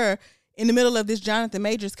the middle of this Jonathan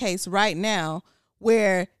Majors case right now,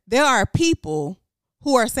 where there are people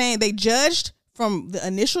who are saying they judged from the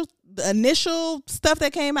initial stuff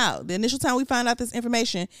that came out, the initial time we found out this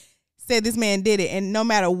information, said this man did it. And no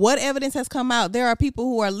matter what evidence has come out, there are people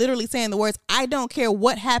who are literally saying the words, I don't care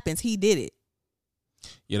what happens, he did it.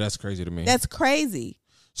 Yeah, that's crazy to me. That's crazy.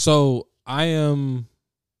 So I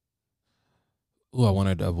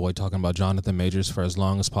wanted to avoid talking about Jonathan Majors for as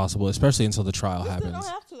long as possible, especially until the trial happens. Don't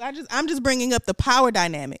have to. I'm just bringing up the power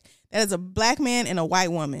dynamic. That is a black man and a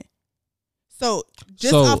white woman. So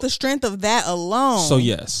off the strength of that alone. So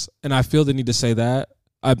yes, and I feel the need to say that.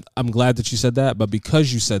 I'm glad that you said that, but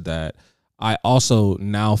because you said that, I also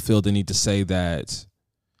now feel the need to say that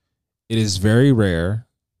it is very rare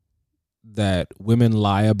that women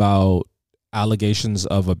lie about allegations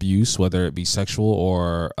of abuse, whether it be sexual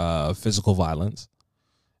or physical violence.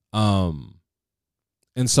 And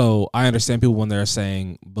so I understand people when they're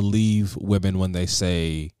saying believe women when they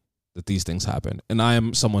say that these things happen. And I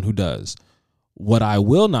am someone who does. What I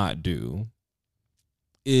will not do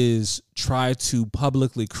is try to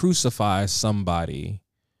publicly crucify somebody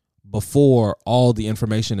before all the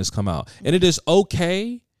information has come out. And it is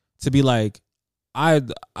okay to be like, I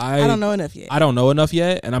don't know enough yet. I don't know enough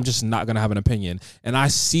yet, and I'm just not going to have an opinion. And I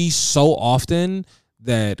see so often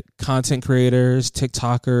that content creators,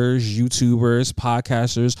 TikTokers, YouTubers,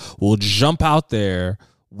 podcasters will jump out there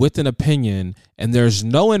with an opinion, and there's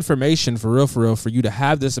no information for real for you to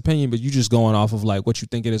have this opinion, but you just going off of what you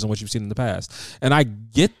think it is and what you've seen in the past. And I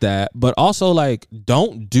get that, but also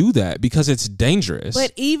don't do that because it's dangerous.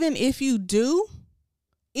 But even if you do,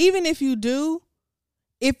 if it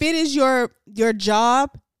is your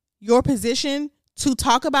job, your position to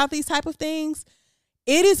talk about these type of things,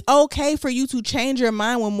 it is okay for you to change your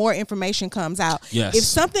mind when more information comes out. Yes. If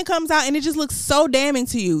something comes out and it just looks so damning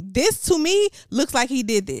to you, this to me looks like he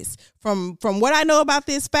did this. From what I know about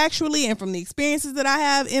this factually and from the experiences that I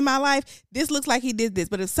have in my life, this looks like he did this.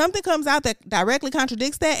 But if something comes out that directly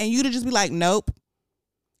contradicts that and you to just be like, nope,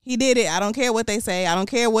 he did it. I don't care what they say. I don't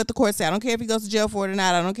care what the court say. I don't care if he goes to jail for it or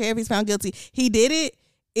not. I don't care if he's found guilty. He did it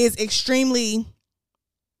is extremely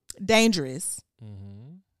dangerous.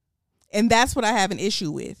 Mm-hmm. And that's what I have an issue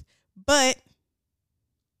with. But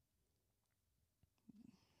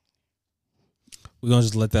we're going to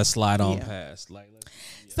just let that slide on past. Like,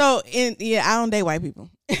 So, I don't date white people.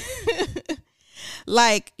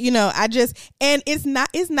 Like, and it's not,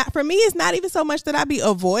 for me, it's not even so much that I be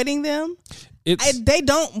avoiding them.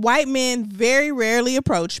 White men very rarely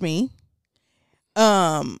approach me.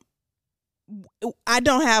 I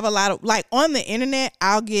don't have a lot of, like, on the internet,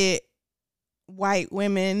 I'll get white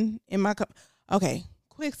women in my, okay,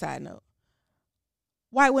 quick side note.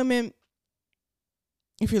 White women,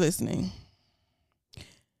 if you're listening,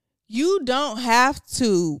 you don't have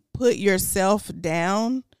to put yourself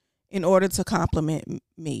down in order to compliment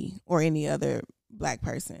me or any other black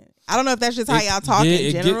person. I don't know if that's just how y'all talk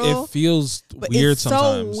in general. It feels weird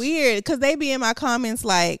sometimes. It's so weird because they be in my comments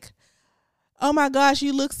like, oh my gosh,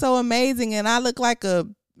 you look so amazing and I look like a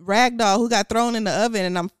rag doll who got thrown in the oven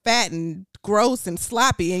and I'm fat and gross and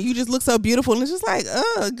sloppy and you just look so beautiful. And it's just like,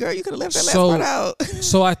 oh, girl, you could have left that last part out.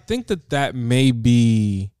 So I think that may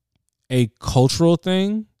be a cultural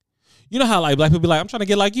thing. You know how like black people be like, I'm trying to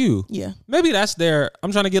get like you. Yeah. Maybe that's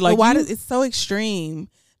I'm trying to get like you. It's so extreme.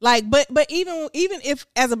 Like, but even if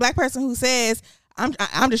as a black person who says I'm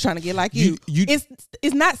just trying to get like you,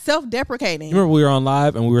 it's not self-deprecating. You remember we were on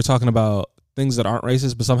live and we were talking about things that aren't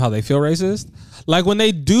racist, but somehow they feel racist. Like when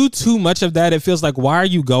they do too much of that, it feels like, why are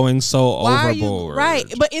you going so overboard? Right.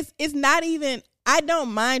 But it's not even, I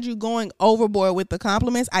don't mind you going overboard with the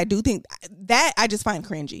compliments. I do think that I just find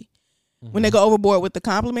cringy when they go overboard with the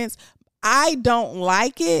compliments. I don't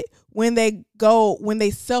like it when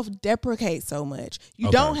they self-deprecate so much.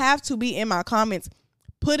 You don't have to be in my comments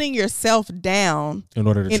putting yourself down in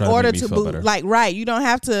order to feel better. Like, right. You don't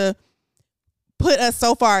have to put us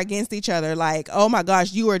so far against each other. Like, oh my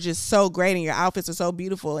gosh, you are just so great and your outfits are so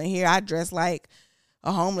beautiful. And here I dress like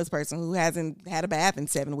a homeless person who hasn't had a bath in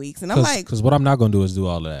 7 weeks. And I'm like, because what I'm not going to do is do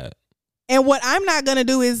all of that. And what I'm not going to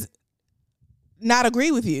do is not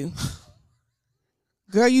agree with you.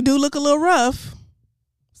 Girl, you do look a little rough.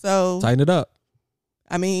 So tighten it up.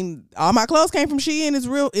 I mean, all my clothes came from Shein.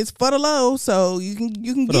 It's for the low, so you can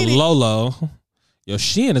for get the it. Low. Yo,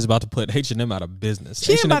 Shein is about to put H&M out of business.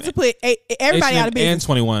 Shein about to put everybody H&M out of business. And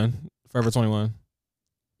 21, Forever 21.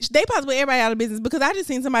 They about to put everybody out of business because I just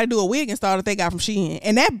seen somebody do a wig install that they got from Shein,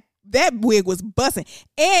 and that wig was busting,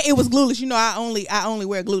 and it was glueless. You know, I only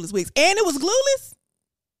wear glueless wigs, and it was glueless.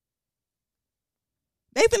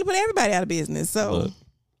 They finna put everybody out of business. So, look,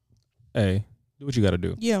 hey, do what you got to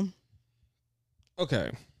do. Yeah.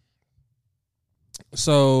 Okay.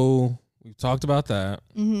 So we've talked about that.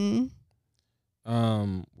 Mm-hmm.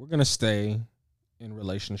 We're gonna stay in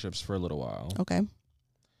relationships for a little while. Okay.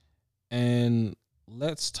 And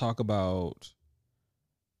let's talk about,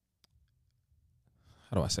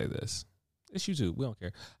 how do I say this? It's YouTube. We don't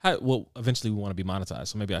care. Eventually we want to be monetized,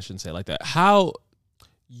 so maybe I shouldn't say it like that. How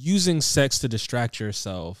using sex to distract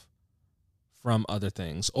yourself from other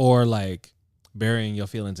things, or like burying your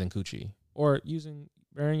feelings in coochie, or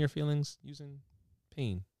burying your feelings using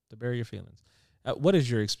peen to bury your feelings. What is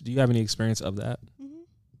do you have any experience of that? Mm-hmm.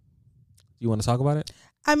 You want to talk about it?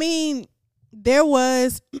 I mean, there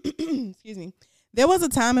was, excuse me, there was a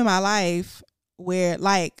time in my life where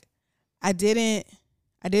like I didn't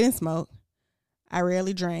smoke. I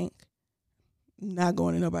rarely drank. Not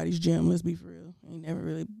going to nobody's gym. Let's be for real. I ain't never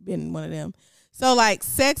really been one of them. So like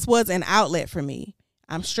sex was an outlet for me.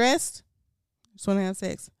 I'm stressed. I just want to have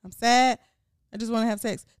sex. I'm sad. I just want to have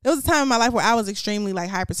sex. There was a time in my life where I was extremely like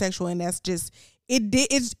hypersexual, and that's just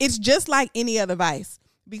it's just like any other vice,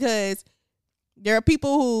 because there are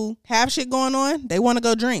people who have shit going on. They want to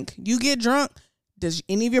go drink. You get drunk. Does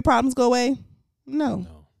any of your problems go away? No.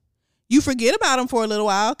 You forget about them for a little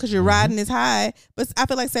while because you're riding this high. But I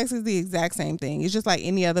feel like sex is the exact same thing. It's just like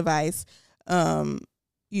any other vice.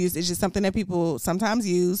 It's just something that people sometimes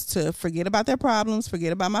use to forget about their problems,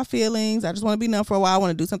 forget about my feelings. I just want to be numb for a while. I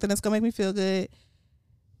want to do something that's going to make me feel good.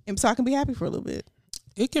 And so I can be happy for a little bit.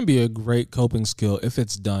 It can be a great coping skill if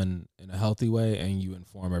it's done in a healthy way and you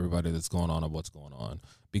inform everybody that's going on of what's going on.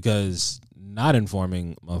 Because not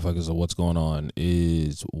informing motherfuckers of what's going on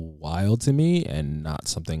is wild to me and not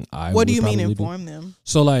something I What would do you mean probably inform them?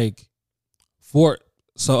 So like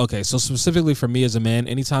so specifically for me as a man,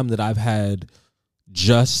 anytime that I've had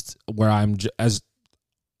just where as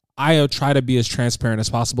I try to be as transparent as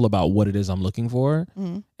possible about what it is I'm looking for,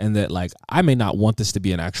 and that like I may not want this to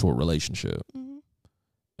be an actual relationship.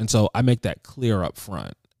 And so I make that clear up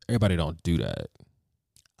front. Everybody don't do that.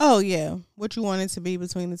 Oh, yeah. What you want it to be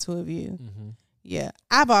between the two of you. Yeah.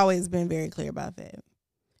 I've always been very clear about that.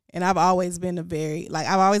 And I've always been a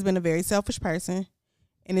very selfish person.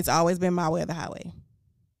 And it's always been my way or the highway.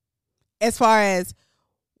 As far as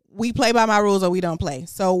we play by my rules or we don't play.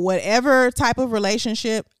 So whatever type of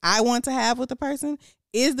relationship I want to have with the person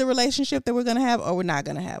is the relationship that we're going to have or we're not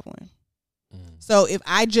going to have one. So if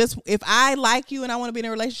I like you and I want to be in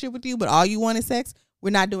a relationship with you, but all you want is sex, we're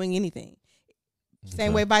not doing anything.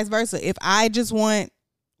 Same way, vice versa. If I just want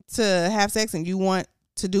to have sex and you want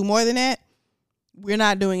to do more than that, we're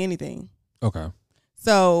not doing anything. Okay.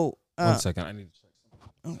 So 1 second, I need to check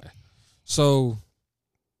something. Okay. So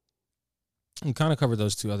you kind of covered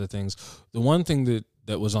those two other things. The one thing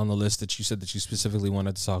that was on the list that you said that you specifically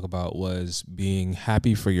wanted to talk about was being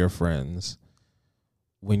happy for your friends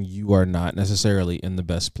when you are not necessarily in the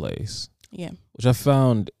best place. Yeah. Which I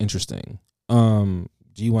found interesting. Do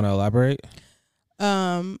you want to elaborate?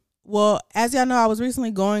 Well, as y'all know, I was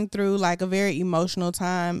recently going through like a very emotional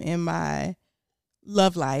time in my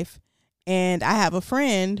love life. And I have a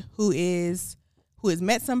friend who has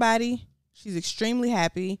met somebody. She's extremely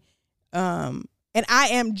happy. And I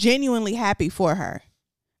am genuinely happy for her.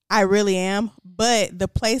 I really am. But the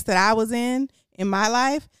place that I was in my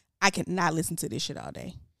life, I cannot listen to this shit all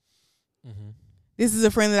day. This is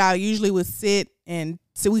a friend that I usually would sit on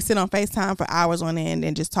FaceTime for hours on end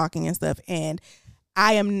and just talking and stuff. And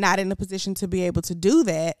I am not in a position to be able to do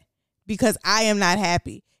that because I am not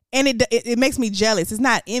happy. And it makes me jealous. It's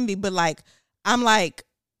not envy, but like, I'm like,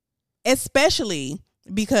 especially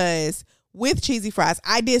because with Cheesy Fries,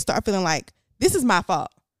 I did start feeling like this is my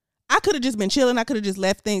fault. I could have just been chilling. I could have just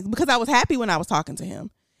left things because I was happy when I was talking to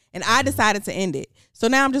him. And I decided to end it. So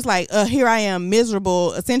now I'm just like, here I am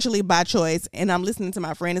miserable, essentially by choice. And I'm listening to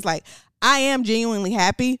my friend. It's like, I am genuinely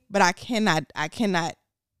happy, but I cannot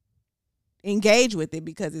engage with it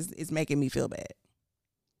because it's making me feel bad.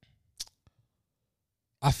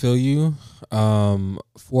 I feel you.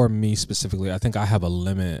 For me specifically, I think I have a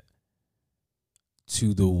limit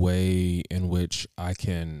to the way in which I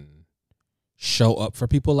can show up for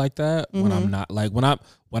people like that when I'm not like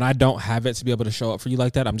when I don't have it to be able to show up for you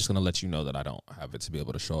like that. I'm just gonna let you know that I don't have it to be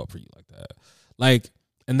able to show up for you like that. Like,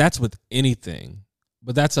 and that's with anything,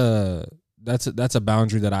 but that's a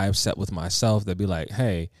boundary that I have set with myself that be like,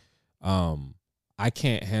 hey, I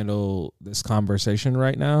can't handle this conversation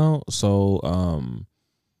right now, so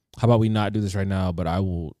how about we not do this right now? But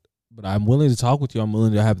I'm willing to talk with you. I'm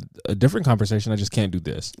willing to have a different conversation. I just can't do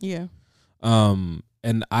this. Yeah.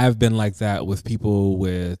 And I've been like that with people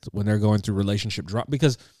when they're going through relationship drama,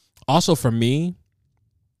 because also for me,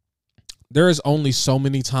 there is only so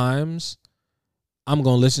many times I'm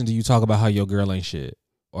going to listen to you talk about how your girl ain't shit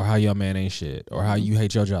or how your man ain't shit or how you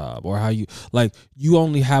hate your job or how you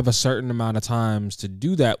only have a certain amount of times to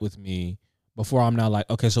do that with me before I'm now like,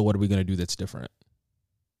 okay, so what are we going to do that's different?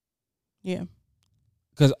 Yeah.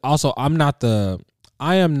 Because also I am not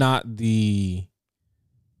the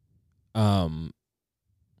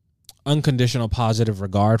unconditional positive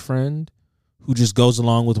regard friend who just goes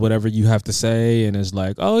along with whatever you have to say and is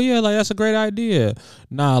like, oh yeah, like that's a great idea.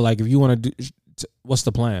 Nah, like if you want to do, what's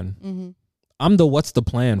the plan? I'm the what's the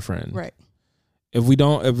plan friend. Right. If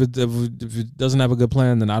it doesn't have a good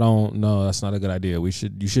plan, then I don't know. That's not a good idea. You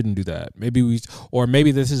shouldn't do that. Maybe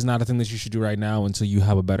this is not a thing that you should do right now until you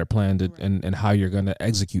have a better plan and how you're going to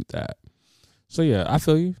execute that. So yeah, I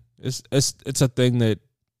feel you. It's a thing that,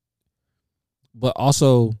 but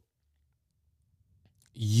also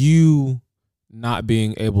you not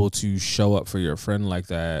being able to show up for your friend like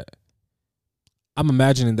that, I'm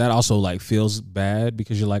imagining that also like feels bad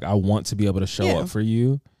because you're like, I want to be able to show up for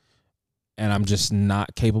you and I'm just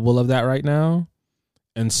not capable of that right now.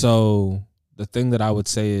 And so the thing that I would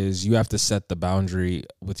say is you have to set the boundary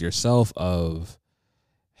with yourself of,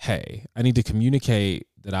 hey, I need to communicate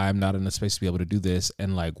that I'm not in a space to be able to do this.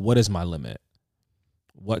 And like, what is my limit?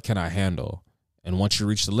 What can I handle? And once you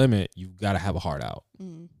reach the limit, you've got to have a heart out.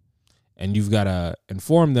 And you've got to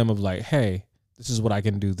inform them of like, hey, this is what I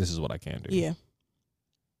can do. This is what I can't do. Yeah.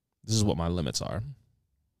 This is what my limits are.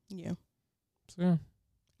 Yeah. So, yeah.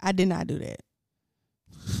 I did not do that.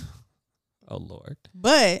 Oh Lord.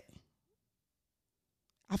 But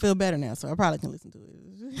I feel better now, so I probably can listen to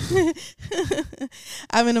it.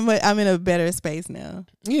 I'm in a better space now.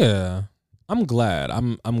 Yeah. I'm glad.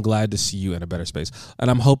 I'm glad to see you in a better space.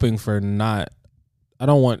 And I'm hoping for I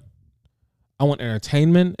want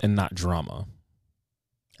entertainment and not drama.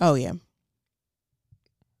 Oh yeah.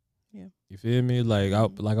 Yeah. You feel me? Like I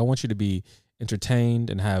want you to be entertained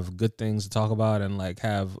and have good things to talk about and like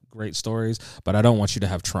have great stories, but I don't want you to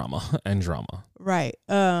have trauma and drama. Right.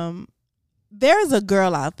 There's a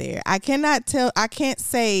girl out there. I can't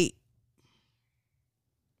say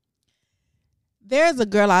there's a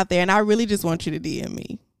girl out there, and I really just want you to DM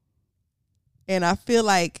me. And I feel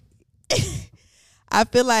like if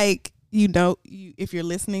you're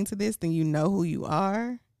listening to this, then you know who you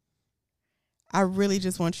are. I really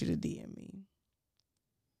just want you to DM me.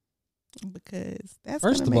 Because that's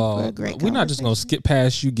first of all, we're not just gonna skip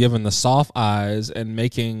past you giving the soft eyes and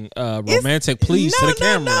making romantic pleas to the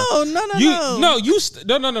camera. No.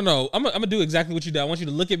 I'm gonna do exactly what you did. I want you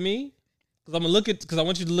to look at me because I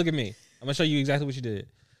want you to look at me. I'm gonna show you exactly what you did.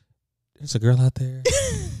 There's a girl out there,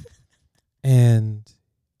 and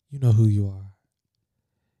you know who you are.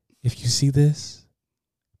 If you see this,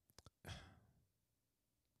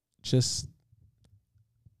 just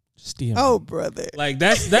DM oh, me. brother. Like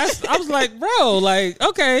that's I was like, bro, like,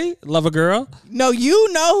 okay, love a girl. No,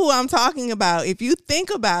 you know who I'm talking about. If you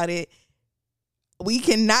think about it, we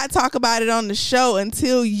cannot talk about it on the show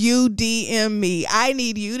until you DM me. I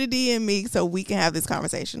need you to DM me so we can have this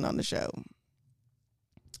conversation on the show.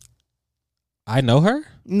 I know her?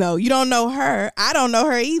 No, you don't know her. I don't know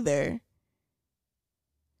her either.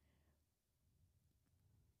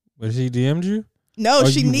 But she DM'd you? No,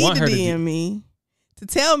 she need to DM me to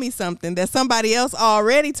tell me something that somebody else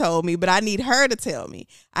already told me, but I need her to tell me.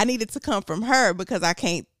 I need it to come from her because I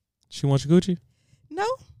can't. She wants your Gucci? No.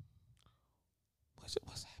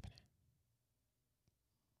 What's happening?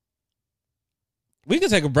 We can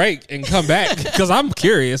take a break and come back because I'm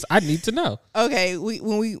curious. I need to know. Okay,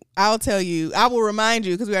 I'll tell you. I will remind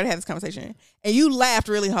you because we already had this conversation, and you laughed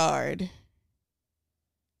really hard.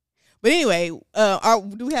 But anyway, do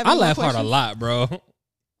we have? I laugh hard a lot, bro.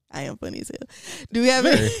 I am funny as hell. Do we have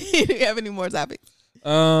any more topics?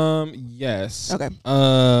 Yes. Okay.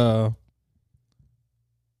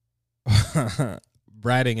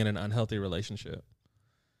 Bratting in an unhealthy relationship.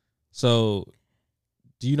 So,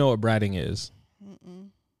 do you know what bratting is? Mm-mm.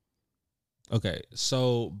 Okay,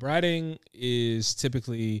 so bratting is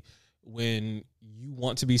typically when you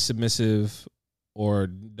want to be submissive or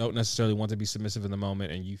don't necessarily want to be submissive in the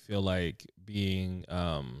moment and you feel like being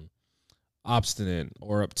obstinate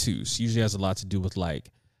or obtuse. Usually has a lot to do with like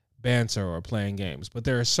banter or playing games. But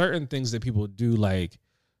there are certain things that people do, like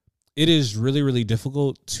it is really, really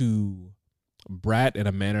difficult to brat in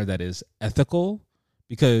a manner that is ethical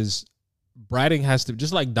because bratting has to,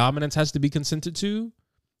 just like dominance has to be consented to,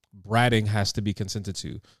 bratting has to be consented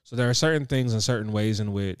to. So there are certain things and certain ways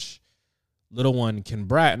in which little one can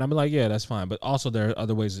brat, and I'm like, yeah, that's fine. But also there are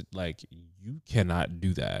other ways that like you cannot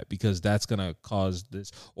do that because that's gonna cause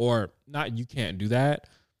this, or not. You can't do that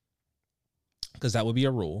because that would be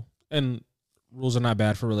a rule, and rules are not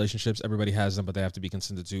bad for relationships. Everybody has them, but they have to be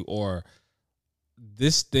consented to. Or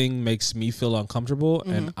this thing makes me feel uncomfortable,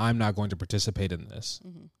 and I'm not going to participate in this.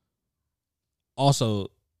 Mm-hmm. Also,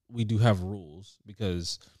 we do have rules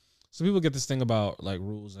because some people get this thing about like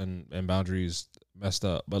rules and boundaries messed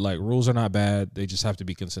up, but like rules are not bad. They just have to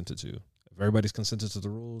be consented to. If everybody's consented to the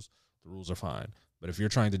rules are fine. But if you're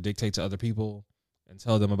trying to dictate to other people and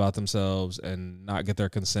tell them about themselves and not get their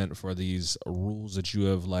consent for these rules that you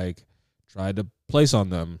have like tried to place on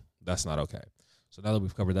them, that's not okay. So now that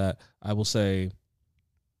we've covered that, I will say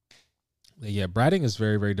that, yeah, bratting is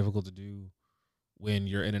very, very difficult to do when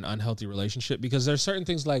you're in an unhealthy relationship because there's certain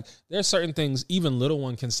things even little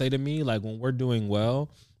one can say to me, like when we're doing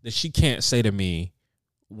well, that she can't say to me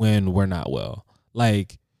when we're not well.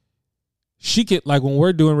 Like she can, like when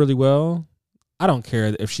we're doing really well, I don't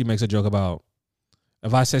care if she makes a joke about,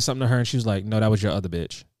 if I say something to her and she's like, no, that was your other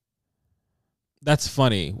bitch. That's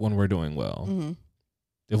funny when we're doing well. Mm-hmm.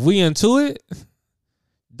 If we into it,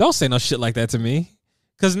 don't say no shit like that to me.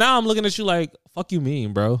 Cause now I'm looking at you like, fuck you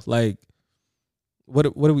mean, bro? Like, why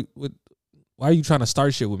are you trying to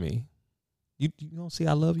start shit with me? You don't see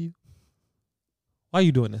I love you? Why are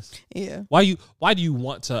you doing this? Yeah. Why do you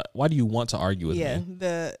want to argue with me? Yeah.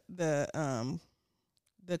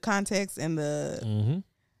 The context and the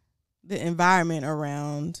environment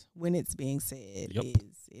around when it's being said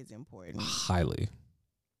is important. Highly.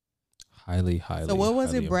 So what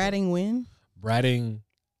was it? Bratting when? Bratting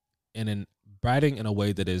in a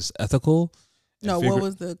way that is ethical. No, what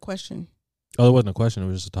was the question? Oh, it wasn't a question. It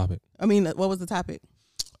was just a topic. I mean, what was the topic?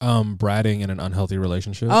 Bratting in an unhealthy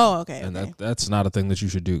relationship. Oh, okay. And okay. that's not a thing that you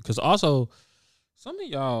should do. Because also, some of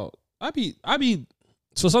y'all,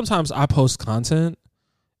 so sometimes I post content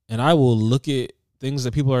and I will look at things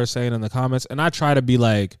that people are saying in the comments and I try to be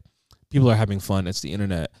like, people are having fun. It's the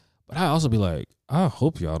internet. But I also be like, I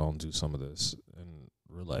hope y'all don't do some of this in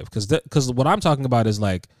real life. Because what I'm talking about is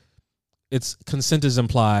like, it's consent is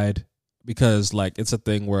implied because like it's a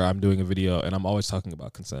thing where I'm doing a video and I'm always talking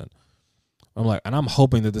about consent. I'm like, and I'm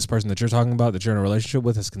hoping that this person that you're talking about, that you're in a relationship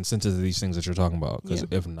with, has consented to these things that you're talking about. Because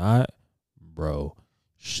if not, bro,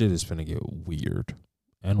 shit is finna get weird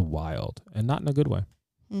and wild and not in a good way.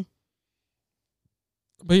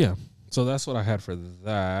 But yeah, so that's what I had for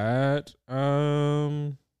that.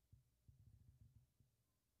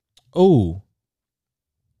 Oh,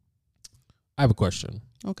 I have a question.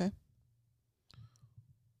 Okay.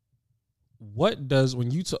 What does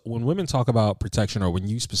when women talk about protection, or when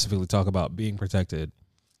you specifically talk about being protected,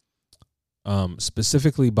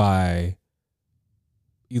 specifically by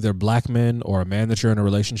either black men or a man that you're in a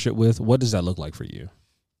relationship with, what does that look like for you?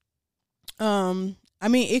 I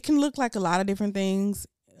mean, it can look like a lot of different things,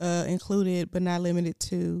 included but not limited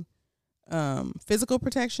to physical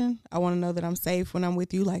protection. I want to know that I'm safe when I'm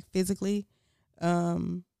with you, like physically.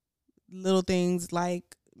 Little things like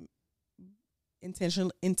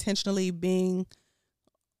intentionally being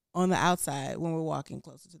on the outside when we're walking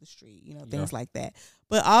closer to the street, things like that.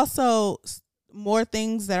 But also more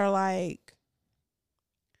things that are like,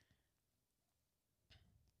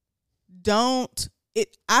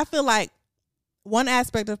 I feel like one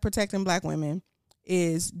aspect of protecting black women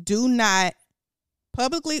is do not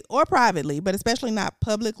publicly or privately, but especially not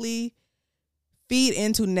publicly, feed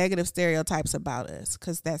into negative stereotypes about us,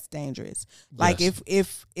 because that's dangerous. Yes. Like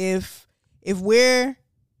if we're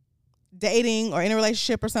dating or in a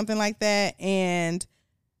relationship or something like that, and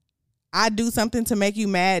I do something to make you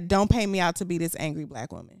mad, don't paint me out to be this angry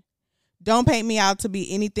black woman. Don't paint me out to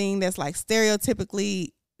be anything that's like stereotypically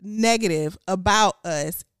negative about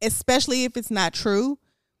us, especially if it's not true,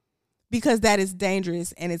 because that is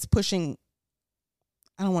dangerous and it's pushing,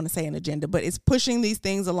 I don't want to say an agenda, but it's pushing these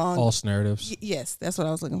things along. False narratives. Yes, that's what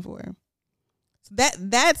I was looking for. So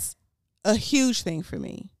that's a huge thing for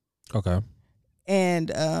me. Okay. And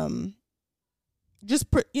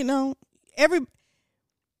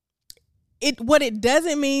what it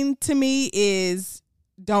doesn't mean to me is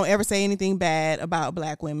don't ever say anything bad about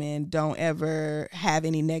black women. Don't ever have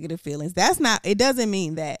any negative feelings. It doesn't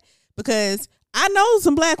mean that, because I know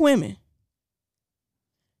some black women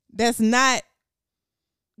that's not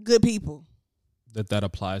good people. That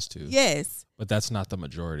applies to. Yes. But that's not the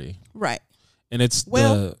majority. Right. And it's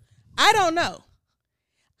I don't know.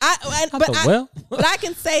 But I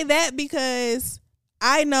can say that because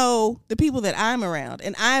I know the people that I'm around,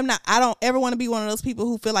 and I don't ever want to be one of those people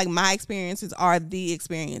who feel like my experiences are the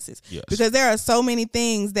experiences. Yes. Because there are so many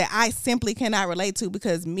things that I simply cannot relate to,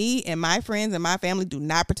 because me and my friends and my family do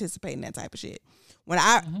not participate in that type of shit. When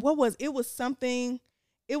it was something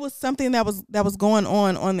that was going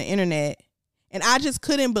on the internet, and I just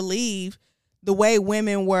couldn't believe the way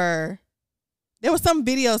women were. There was some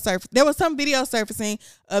video surfacing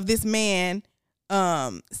of this man.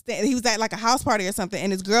 He was at like a house party or something,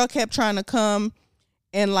 and his girl kept trying to come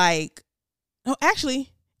and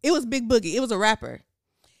actually it was Big Boogie. It was a rapper.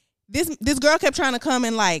 This girl kept trying to come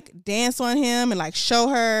and like dance on him and like show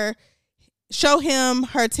him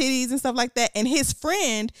her titties and stuff like that. And his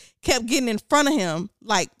friend kept getting in front of him,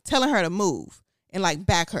 like telling her to move and like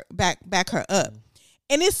back her up.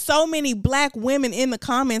 And it's so many black women in the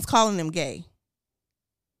comments calling them gay.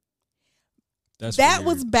 That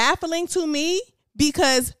was baffling to me,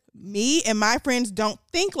 because me and my friends don't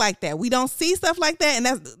think like that. We don't see stuff like that,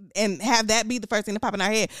 and have that be the first thing to pop in our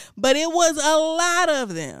head. But it was a lot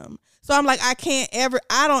of them. So I'm like, I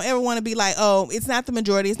don't ever want to be like, oh, it's not the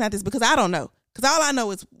majority, it's not this, because I don't know. Because all I know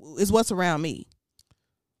is what's around me.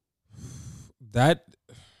 That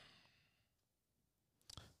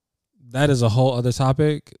is a whole other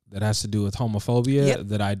topic that has to do with homophobia. Yep.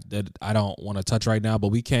 that I don't want to touch right now, but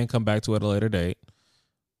we can come back to it at a later date.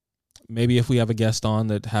 Maybe if we have a guest on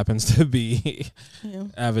that happens to be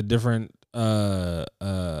have a different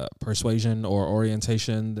persuasion or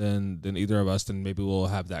orientation than either of us, then maybe we'll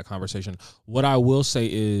have that conversation. What I will say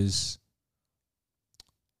is,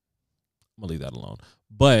 I'm gonna leave that alone.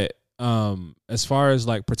 But as far as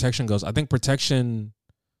like protection goes, I think protection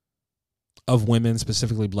of women,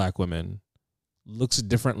 specifically black women, looks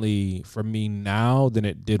differently for me now than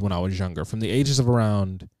it did when I was younger. From the ages of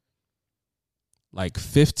around like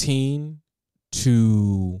 15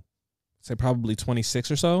 to say probably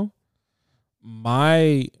 26 or so,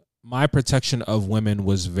 my protection of women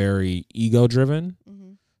was very ego driven.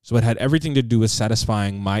 Mm-hmm. So it had everything to do with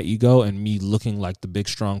satisfying my ego and me looking like the big,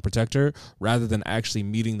 strong protector rather than actually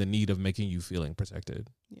meeting the need of making you feeling protected.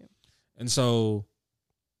 Yeah. And so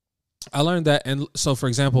I learned that. And so, for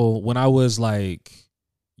example, when I was like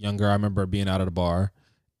younger, I remember being out at a bar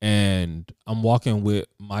and I'm walking with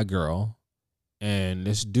my girl and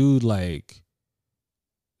this dude like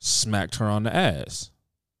smacked her on the ass.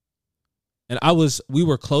 And we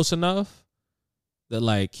were close enough that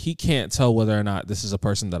like he can't tell whether or not this is a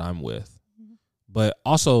person that I'm with. Mm-hmm. But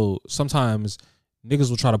also sometimes niggas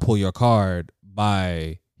will try to pull your card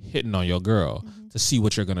by hitting on your girl to see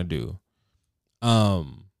what you're gonna do.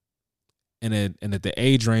 And at the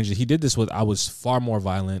age range that he did this with, I was far more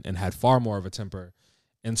violent and had far more of a temper.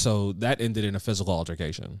 And so that ended in a physical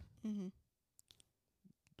altercation. Mm-hmm.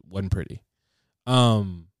 Wasn't pretty.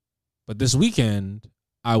 But this weekend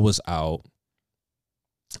I was out.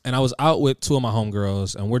 And I was out with two of my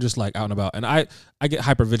homegirls, and we're just like out and about. And I get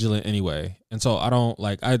hyper vigilant anyway, and so I don't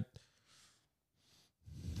like I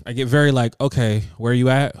get very like, okay, where are you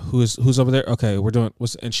at? Who's over there? Okay, we're doing.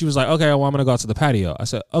 And she was like, okay, well I'm gonna go out to the patio. I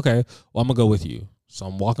said, okay, well I'm gonna go with you. So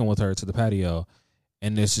I'm walking with her to the patio,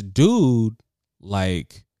 and this dude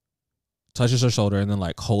like touches her shoulder and then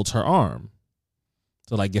like holds her arm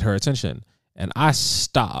to like get her attention, and I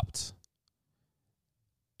stopped.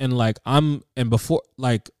 And like before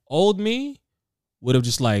like old me would have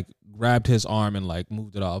just like grabbed his arm and like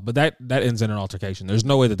moved it off. But that ends in an altercation. There's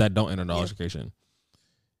no way that don't end in an altercation.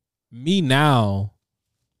 Me now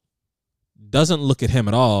doesn't look at him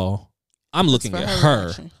at all. I'm looking at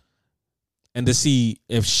her and to see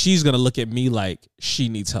if she's going to look at me like she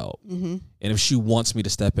needs help. Mm-hmm. And if she wants me to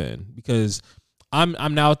step in, because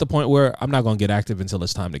I'm now at the point where I'm not going to get active until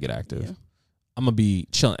it's time to get active. Yeah. I'm gonna be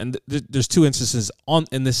chilling, and there's two instances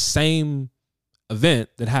in this same event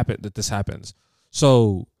that this happens.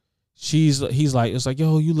 So he's like, it's like,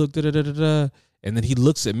 yo, you look da da da da da, and then he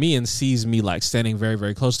looks at me and sees me like standing very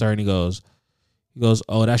very close to her, and he goes,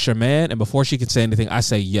 oh, that's your man. And before she can say anything, I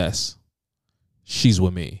say, yes, she's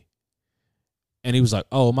with me. And he was like,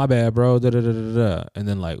 oh, my bad, bro, da da da da da, and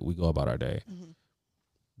then like we go about our day.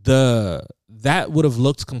 Mm-hmm. That would have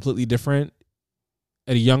looked completely different.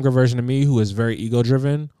 A younger version of me who is very ego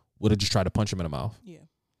driven would have just tried to punch him in the mouth. Yeah.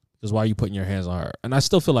 Because why are you putting your hands on her? And I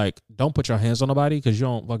still feel like don't put your hands on nobody because you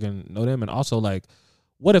don't fucking know them. And also like,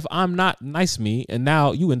 what if I'm not nice me and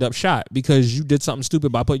now you end up shot because you did something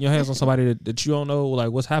stupid by putting your hands on somebody that you don't know like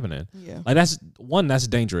what's happening? Yeah. Like that's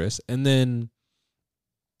dangerous. And then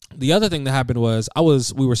the other thing that happened was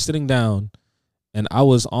we were sitting down and I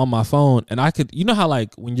was on my phone and I could, you know how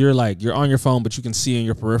like when you're on your phone but you can see in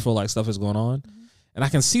your peripheral like stuff is going on. Mm-hmm. And I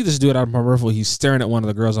can see this dude out of my peripheral. He's staring at one of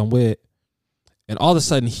the girls I'm with. And all of a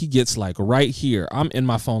sudden, he gets like right here. I'm in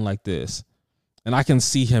my phone like this. And I can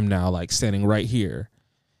see him now like standing right here.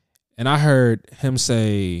 And I heard him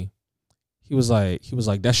say, he was like,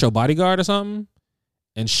 that's your bodyguard or something?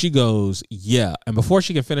 And she goes, yeah. And before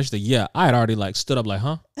she can finish the yeah, I had already like stood up like,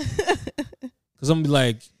 huh? Because I'm gonna be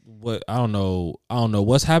like, what? I don't know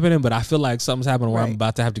what's happening, but I feel like something's happening where I'm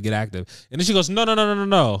about to have to get active. And then she goes,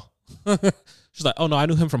 no. She's like, oh no, I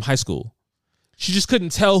knew him from high school. She just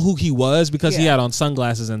couldn't tell who he was because he had on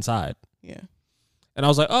sunglasses inside. Yeah. And I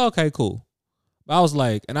was like, oh, okay, cool. But I was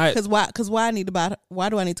like, and I because why do I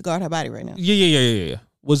need to guard her body right now? Yeah.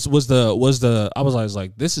 Was the I was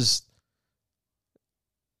like, this is,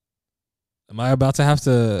 am I about to have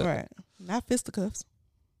to right? Not fisticuffs.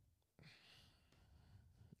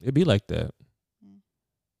 It'd be like that.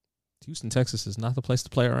 Houston, Texas is not the place to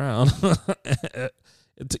play around.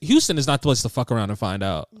 Houston is not the place to fuck around and find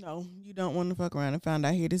out. No, you don't want to fuck around and find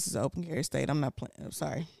out here. This is an open carry state. I'm not playing. I'm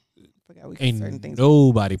sorry. I forgot we ain't certain things.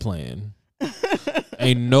 Nobody playing.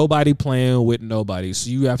 Ain't nobody playing with nobody. So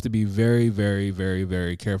you have to be very, very, very,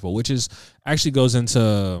 very careful, which is actually goes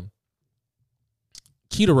into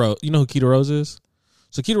Keita Rose. You know who Keita Rose is?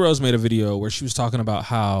 So Keita Rose made a video where she was talking about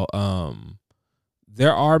how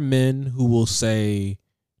there are men who will say,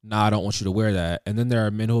 nah, I don't want you to wear that. And then there are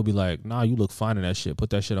men who will be like, nah, you look fine in that shit. Put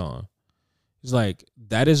that shit on. He's like,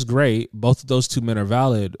 that is great. Both of those two men are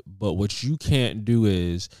valid. But what you can't do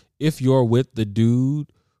is if you're with the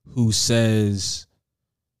dude who says,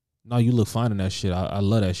 no, you look fine in that shit. I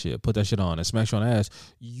love that shit. Put that shit on and smash you on the ass.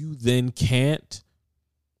 You then can't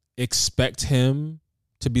expect him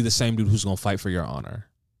to be the same dude who's going to fight for your honor.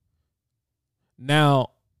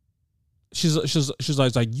 Now, she's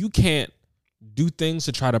like, you can't do things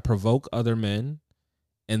to try to provoke other men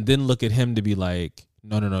and then look at him to be like,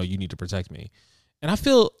 no, you need to protect me. And I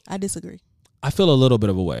disagree. I feel a little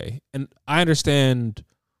bit of a way. And I understand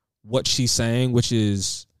what she's saying, which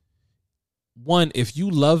is, one, if you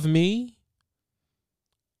love me,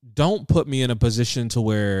 don't put me in a position to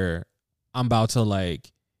where I'm about to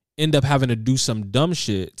like end up having to do some dumb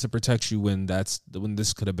shit to protect you when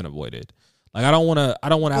this could have been avoided. Like, I don't want to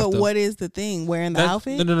have to. But what is the thing? Wearing the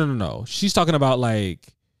outfit? No. She's talking about like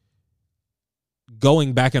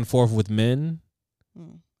going back and forth with men.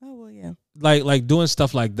 Oh, well, yeah. Like doing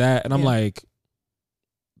stuff like that. And I'm like,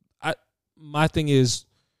 my thing is,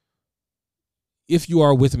 if you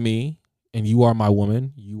are with me and you are my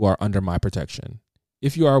woman, you are under my protection.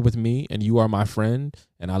 If you are with me and you are my friend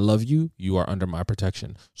and I love you, you are under my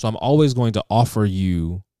protection. So I'm always going to offer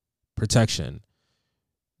you protection.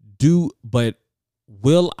 But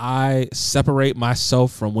will I separate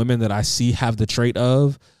myself from women that I see have the trait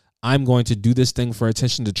of, I'm going to do this thing for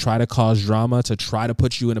attention, to try to cause drama, to try to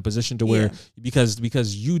put you in a position to where,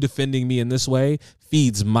 because you defending me in this way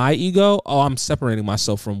feeds my ego. Oh, I'm separating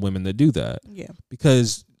myself from women that do that. Yeah.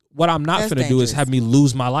 Because what I'm not going to do is have me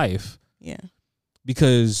lose my life. Yeah.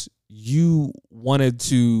 Because you wanted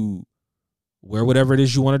to wear whatever it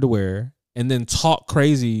is you wanted to wear and then talk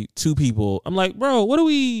crazy to people. I'm like, bro, what are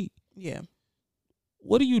you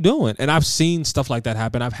doing? And I've seen stuff like that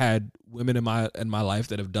happen. I've had women in my life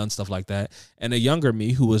that have done stuff like that. And a younger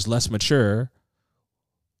me who was less mature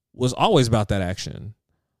was always about that action.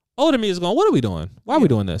 Older me is going, what are we doing? Why are we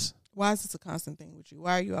doing this? Why is this a constant thing with you?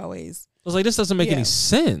 Why are you always? I was like, this doesn't make any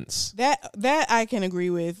sense. That I can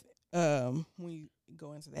agree with when you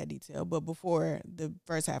go into that detail. But before the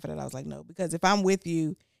first half of that, I was like, no, because if I'm with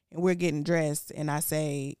you and we're getting dressed and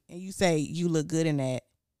you say you look good in that,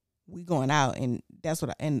 we going out and that's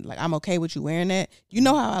what I'm okay with you wearing that. You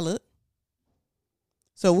know how I look.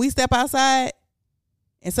 So we step outside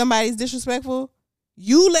and somebody's disrespectful,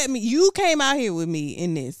 you came out here with me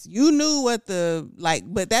in this. You knew what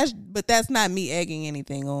but that's not me egging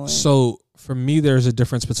anything on. So for me, there's a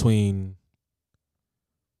difference between,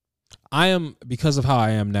 because of how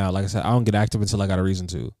I am now, like I said, I don't get active until I got a reason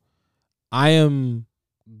to. I am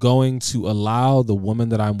going to allow the woman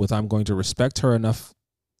that I'm with, I'm going to respect her enough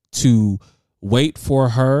to wait for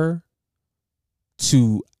her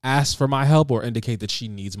to ask for my help or indicate that she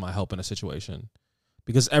needs my help in a situation.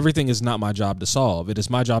 Because everything is not my job to solve. It is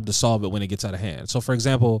my job to solve it when it gets out of hand. So, for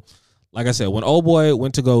example, like I said, when old boy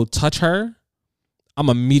went to go touch her, I'm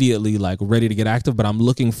immediately like ready to get active, but I'm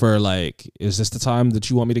looking for like, is this the time that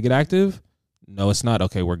you want me to get active? No, it's not.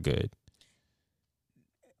 Okay, we're good.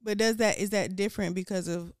 But is that different because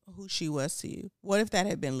of who she was to you? What if that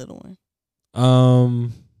had been little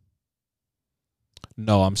one?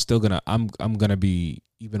 No, I'm gonna be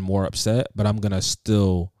even more upset, but I'm gonna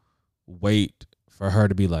still wait for her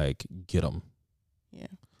to be like, get him. Yeah.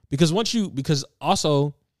 Because once you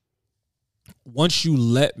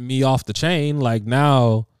let me off the chain, like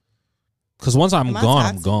now, because once I'm gone,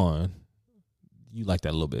 I'm gone. You like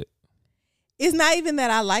that a little bit. It's not even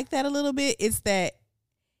that I like that a little bit. It's that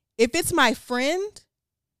if it's my friend,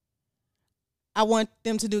 I want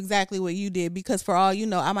them to do exactly what you did, because for all you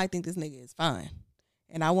know, I might think this nigga is fine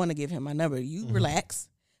and I want to give him my number. You relax.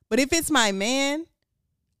 But if it's my man,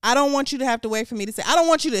 I don't want you to have to wait for me to say, I don't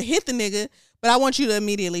want you to hit the nigga, but I want you to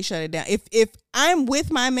immediately shut it down. If I'm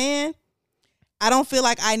with my man, I don't feel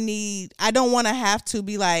like I don't want to have to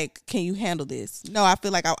be like, can you handle this? No, I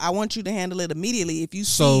feel like I want you to handle it immediately. If you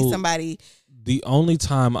see somebody. The only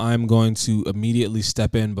time I'm going to immediately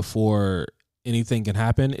step in before anything can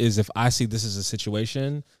happen is if I see this is a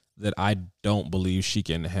situation that I don't believe she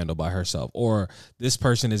can handle by herself, or this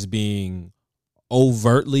person is being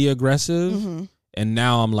overtly aggressive. Mm-hmm. And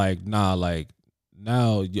now I'm like, nah, like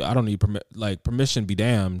now I don't need permission be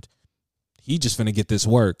damned. He just finna get this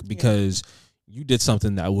work because you did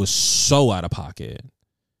something that was so out of pocket.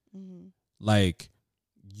 Mm-hmm. Like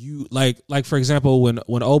you, like for example,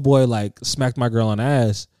 when old boy like smacked my girl on the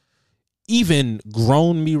ass, even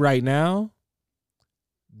grown me right now,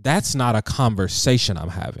 that's not a conversation I'm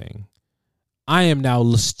having. I am now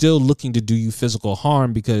still looking to do you physical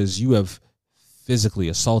harm because you have physically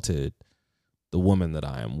assaulted the woman that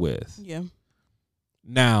I am with. Yeah.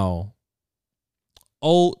 Now,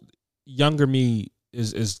 younger me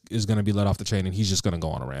is going to be let off the chain and he's just going to go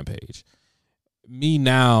on a rampage. Me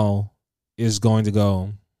now is going to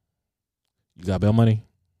go, you got bail money?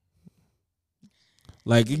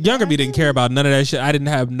 Like, younger me didn't care about none of that shit. I didn't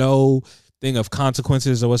have no thing of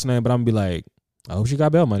consequences or what's the name, but I'm going to be like, I hope she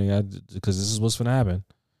got bail money because this is what's going to happen.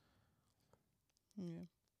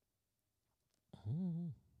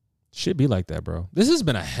 Should be like that, bro. This has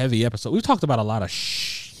been a heavy episode. We've talked about a lot of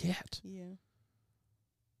shit. Yeah.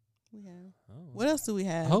 We have. What else do we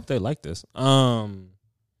have? I hope they like this.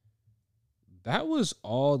 that was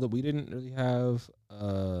all that we didn't really have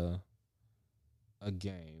a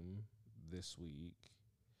game this week.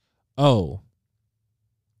 Oh,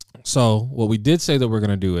 so what we did say that we're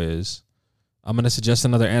gonna do is I'm gonna suggest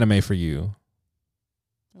another anime for you.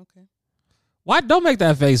 Okay. Why don't make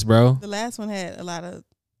that face, bro? The last one had a lot of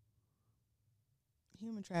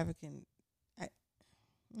human trafficking.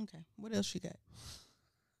 Okay. What else you got?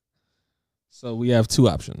 So we have two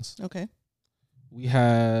options. Okay. We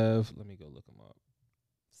have. Let me go look them up.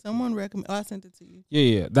 Someone recommend. Oh, I sent it to you.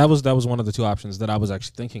 Yeah. That was one of the two options that I was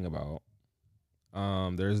actually thinking about.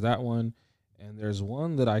 There's that one, and there's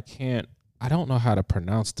one that I don't know how to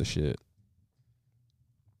pronounce the shit.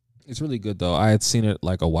 It's really good though. I had seen it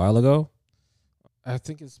like a while ago. I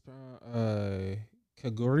think it's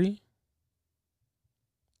Kaguri.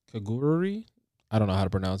 Kaguri. I don't know how to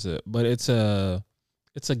pronounce it, but it's a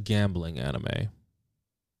gambling anime.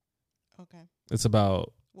 Okay. It's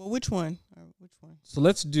about. Well, which one? Which one? So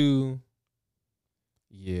let's do.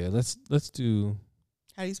 Yeah, let's do.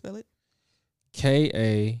 How do you spell it?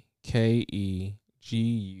 Kakegurui.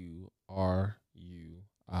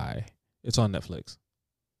 It's on Netflix.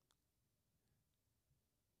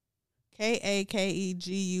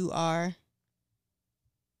 Kakegurui.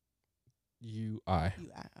 UI. Okay.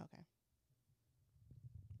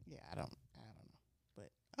 Yeah, I don't know, but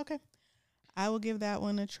okay. I will give that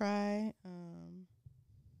one a try.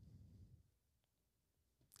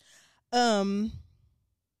 I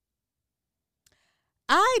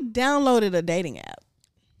downloaded a dating app.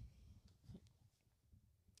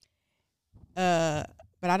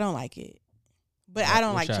 But I don't like it. But I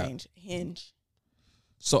don't like change. Hinge.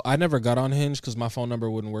 So I never got on Hinge because my phone number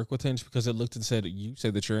wouldn't work with Hinge because it looked and said, you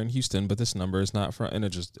say that you're in Houston, but this number is not from, and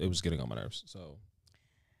it was getting on my nerves. So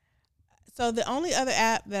the only other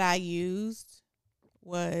app that I used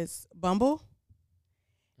was Bumble.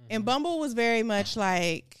 Mm-hmm. And Bumble was very much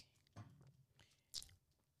like,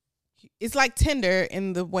 it's like Tinder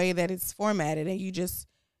in the way that it's formatted. And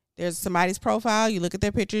there's somebody's profile, you look at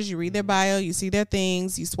their pictures, you read their bio, you see their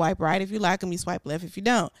things, you swipe right if you like them, you swipe left if you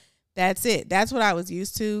don't. That's it. That's what I was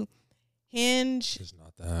used to. Hinge. It's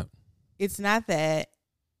not that. It's not that.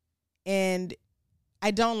 And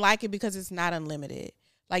I don't like it because it's not unlimited.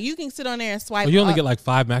 Like, you can sit on there and swipe. Well, you only get like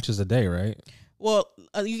 5 matches a day, right? Well,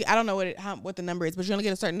 I don't know what the number is, but you only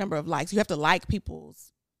get a certain number of likes. You have to like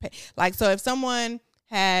people's. Like, so if someone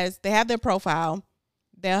they have their profile,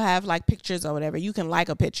 they'll have like pictures or whatever. You can like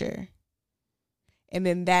a picture. And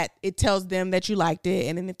then it tells them that you liked it.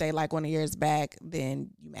 And then if they like one of yours back,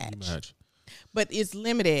 then you match. But it's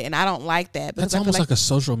limited, and I don't like that. That's almost like a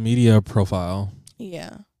social media profile.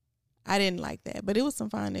 Yeah. I didn't like that. But it was some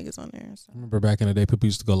fine niggas on there. So. I remember back in the day, people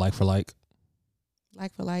used to go like for like.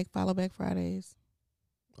 Like for like, follow back Fridays.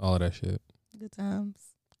 All of that shit. Good times.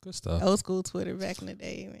 Good stuff. Old school Twitter back in the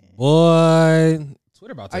day, man. Boy.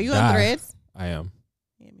 Twitter about to die. Are you on Threads? I am.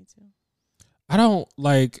 Yeah, me too. I don't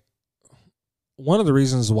like... One of the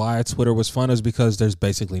reasons why Twitter was fun is because there's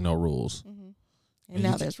basically no rules. Mm-hmm. And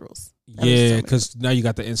now there's rules. Yeah, because now you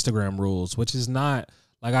got the Instagram rules, which is not...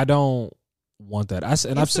 Like, I don't want that. I've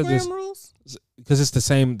said this... Instagram rules? Because it's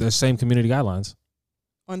the same community guidelines.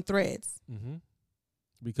 On Threads? Mm-hmm.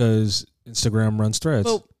 Because Instagram runs Threads.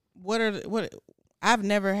 But I've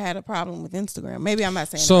never had a problem with Instagram. Maybe I'm not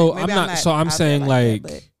saying so. That. I'm saying like.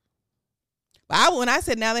 That, but when I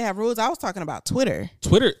said now they have rules, I was talking about Twitter.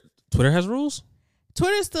 Twitter has rules.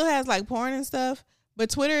 Twitter still has like porn and stuff, but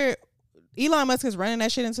Twitter, Elon Musk is running that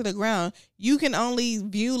shit into the ground. You can only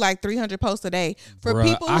view like 300 posts a day. For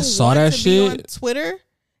people who want to be on Twitter,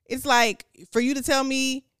 it's like for you to tell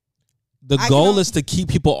me. The goal is to keep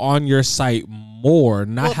people on your site more,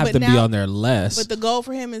 not have them be on there less. But the goal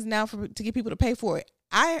for him is now to get people to pay for it.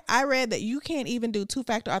 I read that you can't even do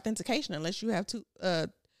 2-factor authentication unless you have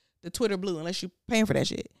the Twitter Blue, unless you're paying for that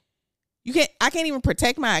shit. I can't even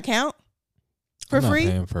protect my account for free.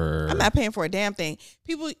 I'm not paying for a damn thing.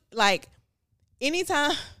 People like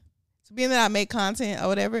anytime, being that I make content or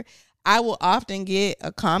whatever, I will often get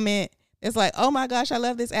a comment that's like, "Oh my gosh, I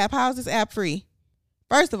love this app. How is this app free?"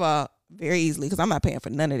 First of all, very easily, because I'm not paying for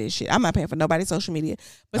none of this shit. I'm not paying for nobody's social media.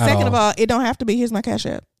 But second of all, it don't have to be. Here's my Cash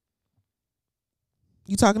App.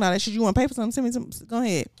 You talking all that shit? You want to pay for something? Send me some. Go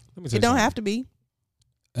ahead. It don't have to be.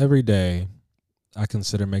 Every day, I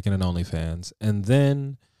consider making an OnlyFans, and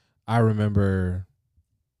then I remember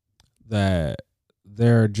that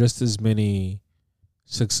there are just as many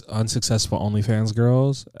unsuccessful OnlyFans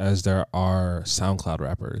girls as there are SoundCloud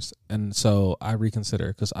rappers, and so I reconsider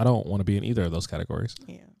because I don't want to be in either of those categories.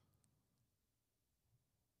 Yeah.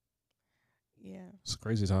 It's a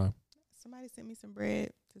crazy time. Somebody sent me some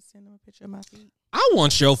bread to send them a picture of my feet. I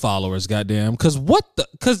want your followers, goddamn.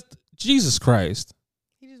 Because Jesus Christ.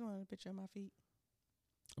 He just wanted a picture of my feet.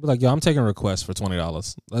 I'll be like, yo, I'm taking requests for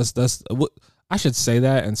 $20. That's what I should say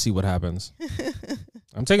that and see what happens.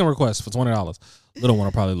 I'm taking requests for $20. Little one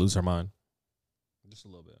will probably lose her mind. Just a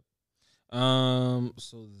little bit.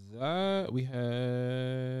 So that we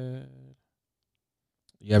had.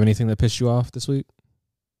 You have anything that pissed you off this week?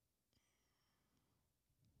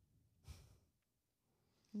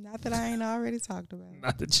 Not that I ain't already talked about.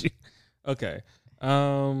 Not that you. Okay.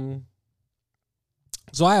 So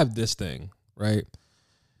I have this thing, right?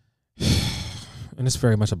 And it's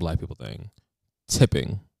very much a black people thing.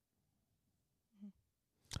 Tipping.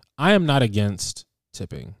 I am not against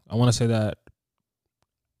tipping. I want to say that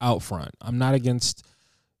out front. I'm not against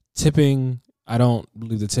tipping. I don't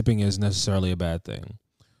believe that tipping is necessarily a bad thing.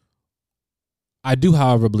 I do,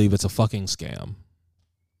 however, believe it's a fucking scam.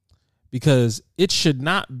 Because it should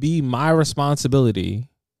not be my responsibility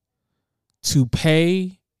to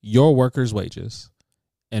pay your workers' wages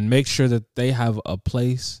and make sure that they have a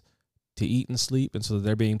place to eat and sleep and so that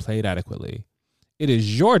they're being paid adequately. It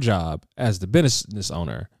is your job as the business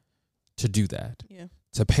owner to do that. Yeah.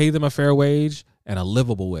 To pay them a fair wage and a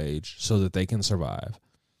livable wage so that they can survive.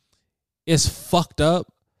 It's fucked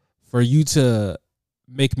up for you to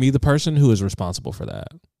make me the person who is responsible for that.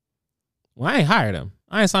 Well, I ain't hired him.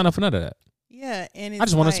 I ain't signed up for none of that. Yeah, and it's I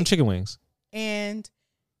just wanted some chicken wings. And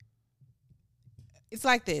it's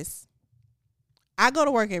like this. I go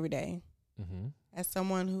to work every day as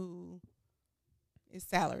someone who is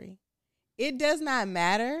salary. It does not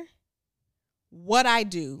matter what I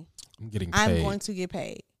do. I'm getting paid. I'm going to get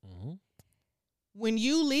paid. When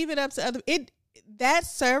you leave it up to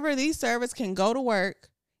these servers can go to work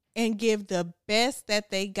and give the best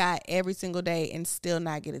that they got every single day and still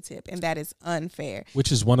not get a tip. And that is unfair.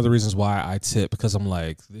 Which is one of the reasons why I tip, because I'm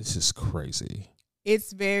like, this is crazy.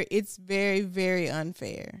 It's very, very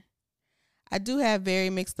unfair. I do have very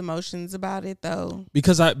mixed emotions about it though.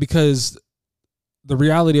 Because the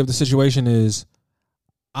reality of the situation is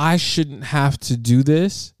I shouldn't have to do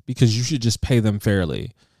this because you should just pay them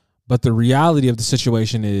fairly. But the reality of the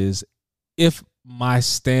situation is if my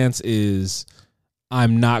stance is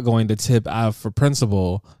I'm not going to tip out for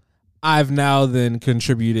principle, I've now then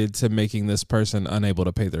contributed to making this person unable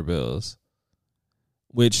to pay their bills.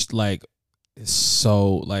 Which, like, is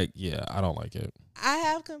so, like, yeah, I don't like it. I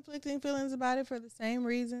have conflicting feelings about it for the same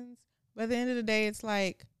reasons. But at the end of the day, it's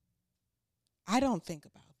like, I don't think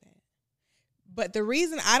about that. But the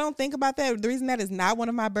reason I don't think about that, the reason that is not one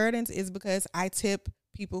of my burdens is because I tip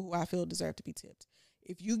people who I feel deserve to be tipped.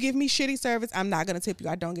 If you give me shitty service, I'm not going to tip you.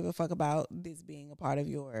 I don't give a fuck about this being a part of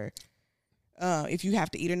your, if you have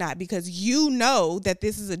to eat or not, because you know that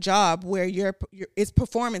this is a job where it's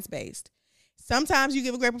performance based. Sometimes you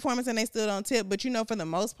give a great performance and they still don't tip, but you know, for the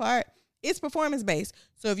most part, it's performance based.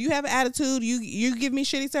 So if you have an attitude, you give me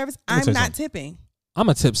shitty service, I'm not tipping. I'm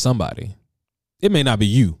going to tip somebody. It may not be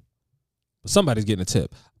you, but somebody's getting a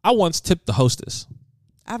tip. I once tipped the hostess.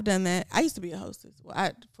 I've done that. I used to be a hostess.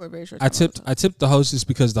 Well, for a very short time. I tipped the hostess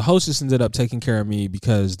because the hostess ended up taking care of me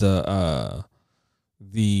because the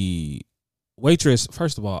waitress,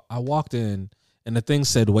 first of all, I walked in and the thing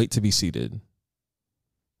said wait to be seated.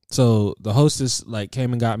 So the hostess like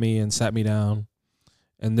came and got me and sat me down.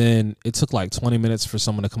 And then it took like 20 minutes for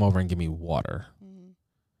someone to come over and give me water.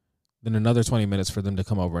 Then another 20 minutes for them to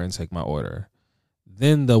come over and take my order.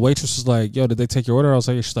 Then the waitress was like, yo, did they take your order? I was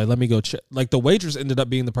like, she's like, let me go check. Like, the waitress ended up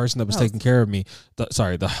being the person that was taking care of me.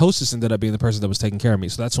 The hostess ended up being the person that was taking care of me.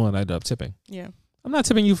 So that's when I ended up tipping. Yeah. I'm not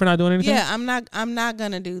tipping you for not doing anything. Yeah, I'm not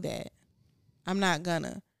going to do that. I'm not going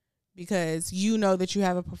to. Because you know that you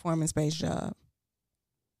have a performance-based job.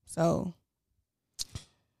 So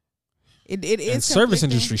it is. And service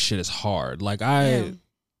industry shit is hard. Like, I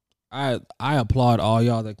applaud all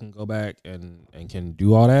y'all that can go back and can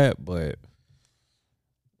do all that, but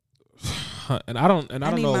and I don't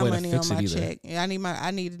know a way to fix it either. Check.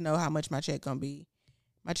 I need to know how much my check gonna be.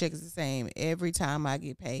 My check is the same every time I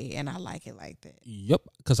get paid, and I like it like that. Yep,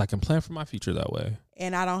 because I can plan for my future that way.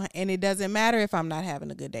 And it doesn't matter if I'm not having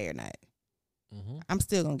a good day or not. I'm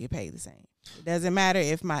still gonna get paid the same. It doesn't matter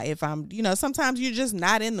if I'm sometimes you're just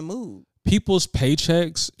not in the mood. People's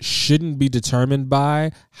paychecks shouldn't be determined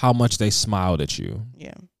by how much they smiled at you.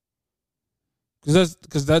 Yeah,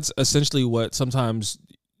 because that's essentially what sometimes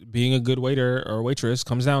being a good waiter or waitress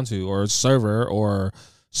comes down to, or server or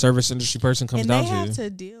service industry person comes down to. And they have to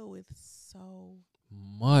deal with so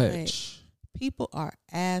much. People are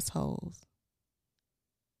assholes.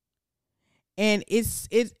 And it's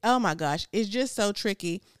oh my gosh, it's just so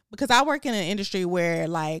tricky. because I work in an industry where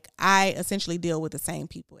like I essentially deal with the same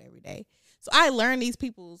people every day. So I learn these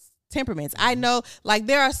people's temperaments. I know like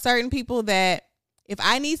there are certain people that if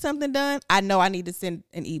I need something done, I know I need to send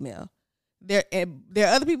an email. There are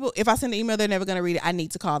other people, if I send an email, they're never going to read it. I need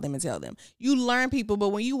to call them and tell them. You learn people, but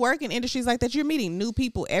when you work in industries like that, you're meeting new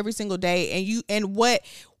people every single day. And what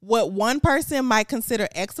one person might consider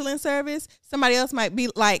excellent service, somebody else might be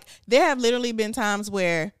like, there have literally been times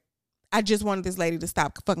where I just wanted this lady to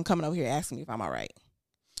stop fucking coming over here asking me if I'm all right.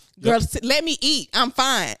 Girl, let me eat. I'm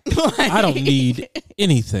fine. Like, I don't need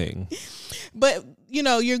anything. But you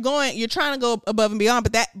know, you're trying to go above and beyond,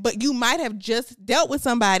 but you might have just dealt with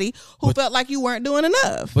somebody who felt like you weren't doing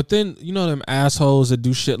enough. But then, you know, them assholes that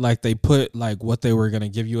do shit like they put like what they were going to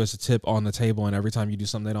give you as a tip on the table, and every time you do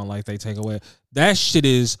something they don't like, they take away. That shit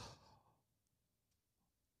is,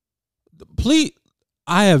 please,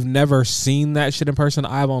 I have never seen that shit in person.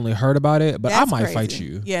 I've only heard about it, but that's I might crazy. Fight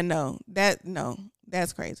you. Yeah,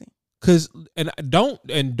 that's crazy. Cause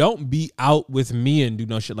don't be out with me and do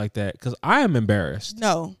no shit like that. Cause I am embarrassed.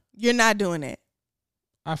 No, you're not doing it.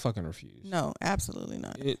 I fucking refuse. No, absolutely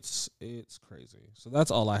not. It's crazy. So that's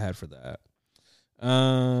all I had for that.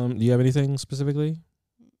 Do you have anything specifically?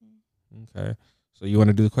 Okay. So you want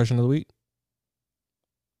to do the question of the week?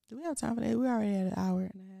 Do we have time for that? We already had an hour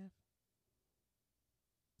and a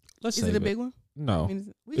half. Is it a big one? No. I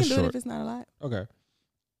mean, we can do it if it's not a lot. Okay.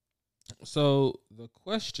 So the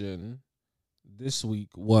question this week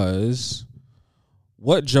was,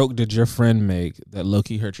 what joke did your friend make that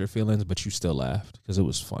low-key hurt your feelings, but you still laughed because it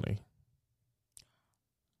was funny?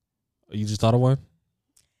 You just thought of one?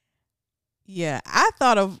 Yeah, I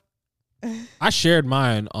thought of... I shared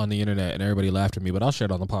mine on the internet and everybody laughed at me, but I'll share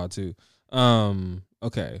it on the pod too.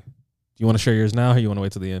 Okay. Do you want to share yours now or you want to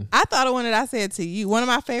wait till the end? I thought of one that I said to you. One of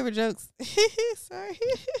my favorite jokes. Sorry.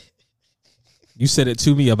 You said it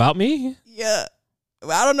to me about me? Yeah.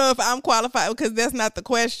 I don't know if I'm qualified because that's not the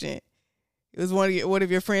question. It was one of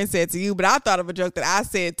your friends said to you, but I thought of a joke that I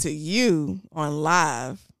said to you on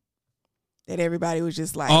live that everybody was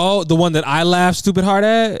just like, oh, the one that I laughed stupid hard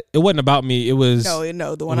at? It wasn't about me. It was...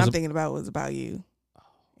 No, the one I'm thinking about was about you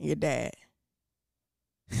and your dad.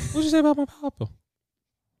 What'd you say about my papa?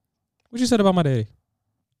 What you said about my daddy?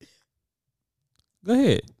 Go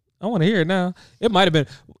ahead. I want to hear it now. It might have been...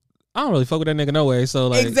 I don't really fuck with that nigga no way, so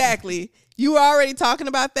like... Exactly. You were already talking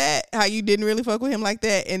about that, how you didn't really fuck with him like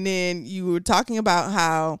that, and then you were talking about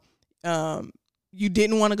how you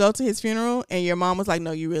didn't want to go to his funeral, and your mom was like,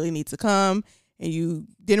 no, you really need to come, and you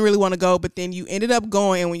didn't really want to go, but then you ended up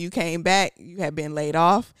going, and when you came back, you had been laid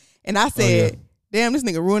off. And I said, damn, this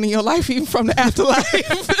nigga ruining your life even from the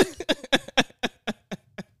afterlife.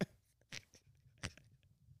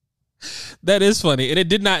 That is funny, and it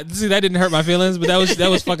did not. See, that didn't hurt my feelings, but that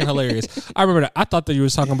was fucking hilarious. I remember that. I thought that you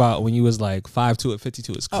was talking about when you was like 5'2" at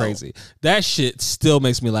 52. It's crazy. That shit still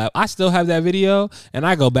makes me laugh. I still have that video, and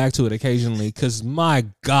I go back to it occasionally because my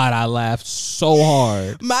God, I laughed so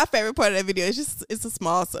hard. My favorite part of that video is it's a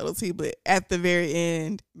small subtlety, but at the very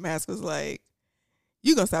end, Mask was like,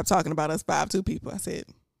 "You gonna stop talking about us 5'2" people?" I said,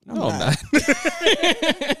 No, I'm not.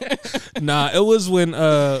 Nah, it was when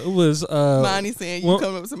Monty saying you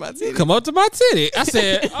come up to my titty. Come up to my titty. I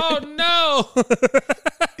said, oh no.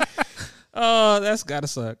 Oh, that's gotta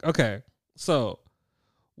suck. Okay. So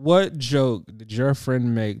what joke did your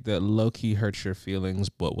friend make that low-key hurt your feelings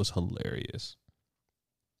but was hilarious?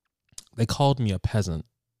 They called me a peasant.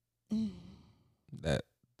 That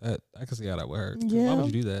I can see how that would hurt. Yeah. Why would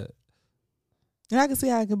you do that? And I can see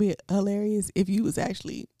how it could be hilarious if you was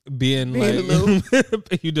actually being like a little,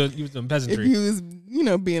 you was doing peasantry. If you was,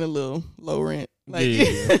 being a little low rent. Like,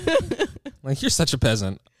 yeah. Like, you're such a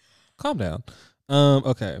peasant. Calm down.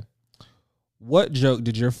 Okay. What joke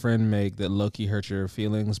did your friend make that low-key hurt your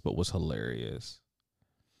feelings but was hilarious?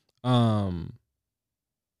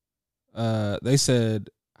 They said,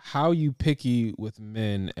 how you picky with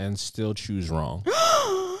men and still choose wrong.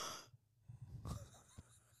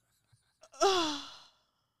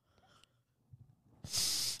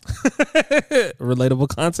 Relatable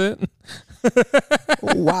content.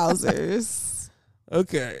 Wowzers.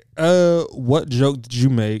 Okay. What joke did you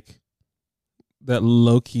make that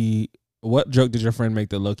low-key... What joke did your friend make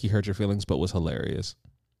that low-key hurt your feelings but was hilarious?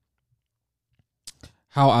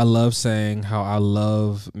 How I love saying how I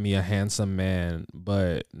love me a handsome man,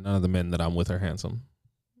 but none of the men that I'm with are handsome.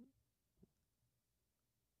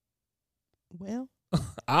 Well...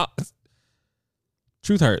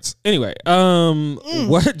 Truth hurts. Anyway,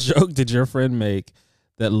 what joke did your friend make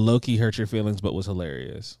that low-key hurt your feelings but was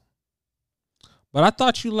hilarious? But I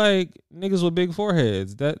thought you like niggas with big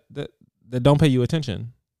foreheads that don't pay you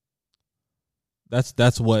attention.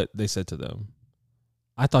 That's what they said to them.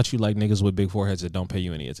 I thought you like niggas with big foreheads that don't pay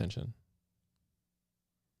you any attention.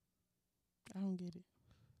 I don't get it.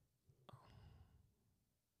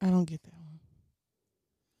 I don't get that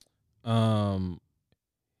one.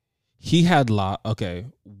 He had okay.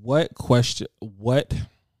 What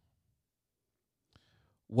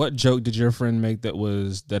joke did your friend make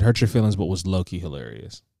that hurt your feelings but was low-key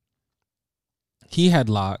hilarious? He had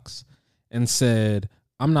locks and said,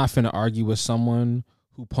 I'm not finna argue with someone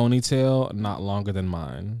who ponytail not longer than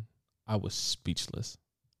mine. I was speechless.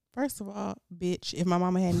 First of all, bitch, if my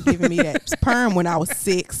mama hadn't given me that perm when I was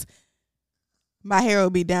 6, my hair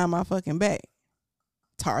would be down my fucking back.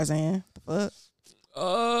 Tarzan. The fuck?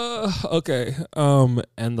 Okay.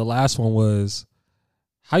 And the last one was,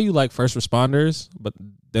 how you like first responders, but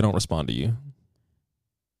they don't respond to you?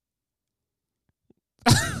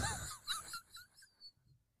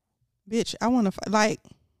 Bitch, I want to like.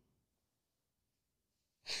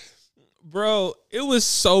 Bro, it was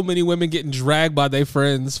so many women getting dragged by their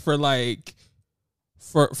friends for not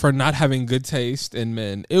having good taste in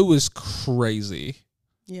men. It was crazy.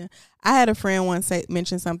 Yeah, I had a friend once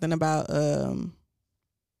mention something about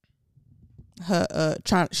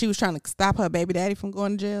her she was trying to stop her baby daddy from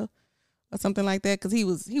going to jail or something like that because he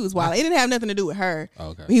was wild. It didn't have nothing to do with her.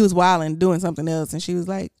 Okay. He was wild and doing something else, and she was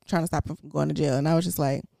like trying to stop him from going to jail. And I was just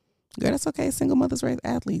like, girl, that's okay. Single mothers raise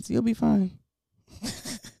athletes. You'll be fine.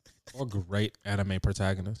 Or great anime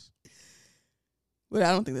protagonists. But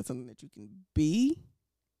I don't think that's something that you can be.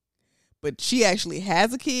 But she actually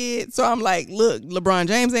has a kid. So I'm like, look, LeBron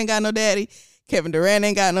James ain't got no daddy. Kevin Durant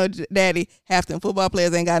ain't got no daddy. Half them football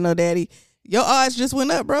players ain't got no daddy. Your odds just went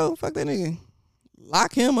up, bro. Fuck that nigga.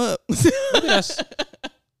 Lock him up.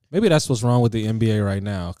 Maybe that's what's wrong with the NBA right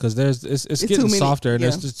now. Because it's getting softer and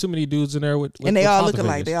there's just too many dudes in there with and they with all look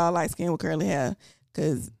alike. They all light skin with curly hair.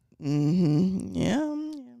 Because, yeah.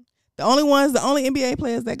 The only NBA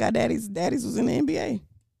players that got daddies was in the NBA.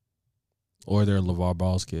 Or they're LeVar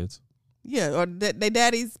Ball's kids. Yeah, or they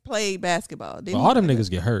daddies played basketball. But all them niggas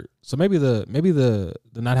get hurt. So maybe the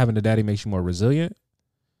not having a daddy makes you more resilient.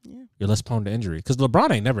 Yeah. You're less prone to injury. Because LeBron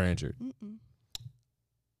ain't never injured.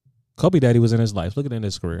 Kobe daddy was in his life. Look at in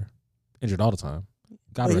his career. Injured all the time.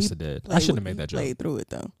 God rest the dead. I shouldn't have made that joke. Played through it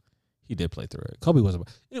though. He did play through it. Kobe wasn't.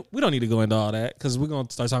 We don't need to go into all that because we're going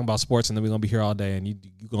to start talking about sports and then we're going to be here all day and you're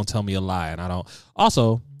going to tell me a lie and I don't.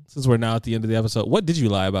 Also, since we're now at the end of the episode, what did you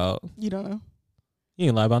lie about? You don't know. You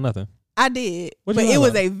didn't lie about nothing. I did, but it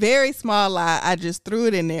was a very small lie. I just threw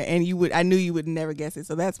it in there and I knew you would never guess it,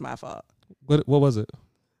 so that's my fault. What was it?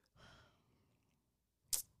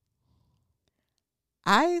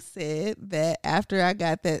 I said that after I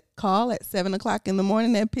got that call at 7:00 in the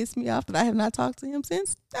morning that pissed me off that I have not talked to him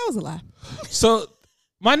since. That was a lie. So,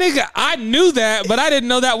 my nigga, I knew that, but I didn't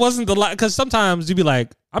know that wasn't the lie. Because sometimes you'd be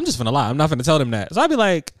like, I'm just finna lie. I'm not finna tell them that. So I'd be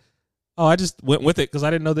like, oh, I just went with it because I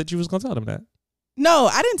didn't know that you was gonna tell them that. No,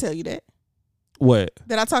 I didn't tell you that. What?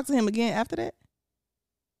 Did I talk to him again after that?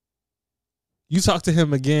 You talked to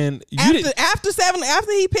him again.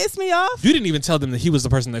 After he pissed me off? You didn't even tell them that he was the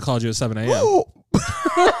person that called you at 7 a.m.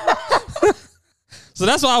 So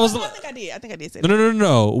that's why I was. I think I did say that.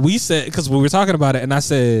 No. We said, because we were talking about it, and I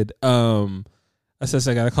said, I got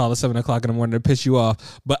a call at 7:00 in the morning to piss you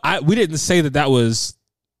off. But we didn't say that was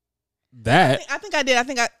that. I think I did. I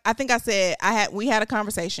think I said we had a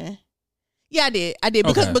conversation. Yeah, I did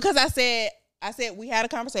because I said we had a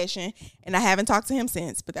conversation and I haven't talked to him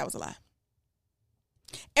since, but that was a lie.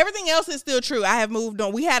 Everything else is still true. I have moved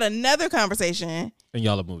on. We had another conversation. And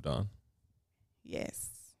y'all have moved on. Yes.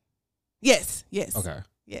 Okay.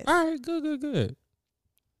 Yes. All right, good.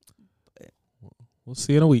 We'll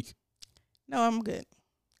see you in a week. No, I'm good.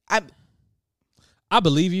 I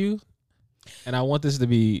believe you, and I want this to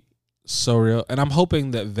be so real, and I'm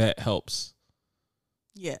hoping that Vet helps.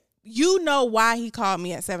 Yeah. You know why he called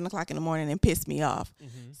me at 7:00 in the morning and pissed me off.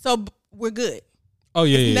 Mm-hmm. So we're good. Oh,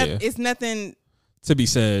 yeah. It's nothing to be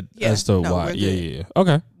said as to why. Yeah.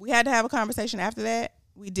 Okay. We had to have a conversation after that.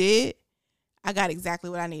 We did. I got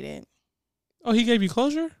exactly what I needed. Oh, he gave you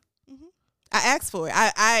closure? Mm-hmm. I asked for it.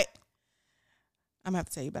 I'm gonna have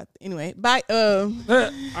to tell you about it. Anyway, bye. All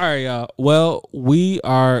right, y'all. Well, we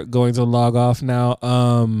are going to log off now.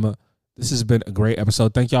 This has been a great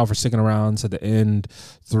episode. Thank y'all for sticking around to the end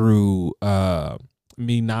through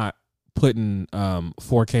me not putting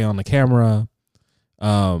 4K on the camera,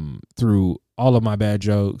 through all of my bad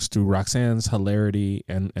jokes, through Roxanne's hilarity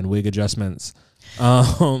and wig adjustments.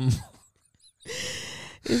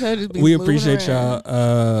 We appreciate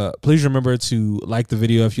y'all. Please remember to like the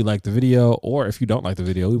video if you like the video, or if you don't like the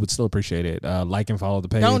video, we would still appreciate it. Like and follow the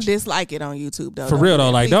page. Don't dislike it on YouTube though. For real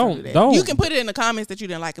though, like don't. You can put it in the comments that you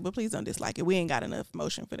didn't like it, but please don't dislike it. We ain't got enough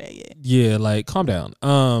motion for that yet. Yeah, like calm down.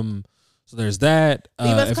 So there's that.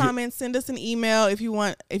 Leave us comments. Send us an email if you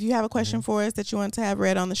have a question for us that you want to have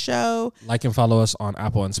read on the show. Like and follow us on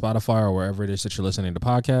Apple and Spotify or wherever it is that you're listening to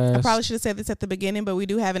podcasts. I probably should have said this at the beginning, but we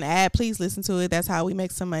do have an ad. Please listen to it. That's how we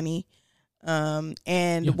make some money. And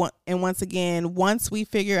once again, once we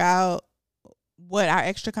figure out what our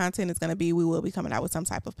extra content is going to be, we will be coming out with some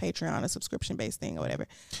type of Patreon, a subscription based thing or whatever.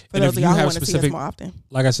 For those of y'all who want to see us more often.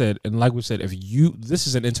 Like I said, and like we said, this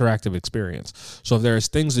is an interactive experience. So if there's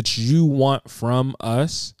things that you want from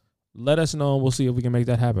us, let us know and we'll see if we can make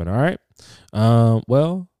that happen. All right.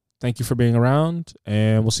 Well, thank you for being around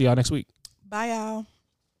and we'll see y'all next week. Bye y'all.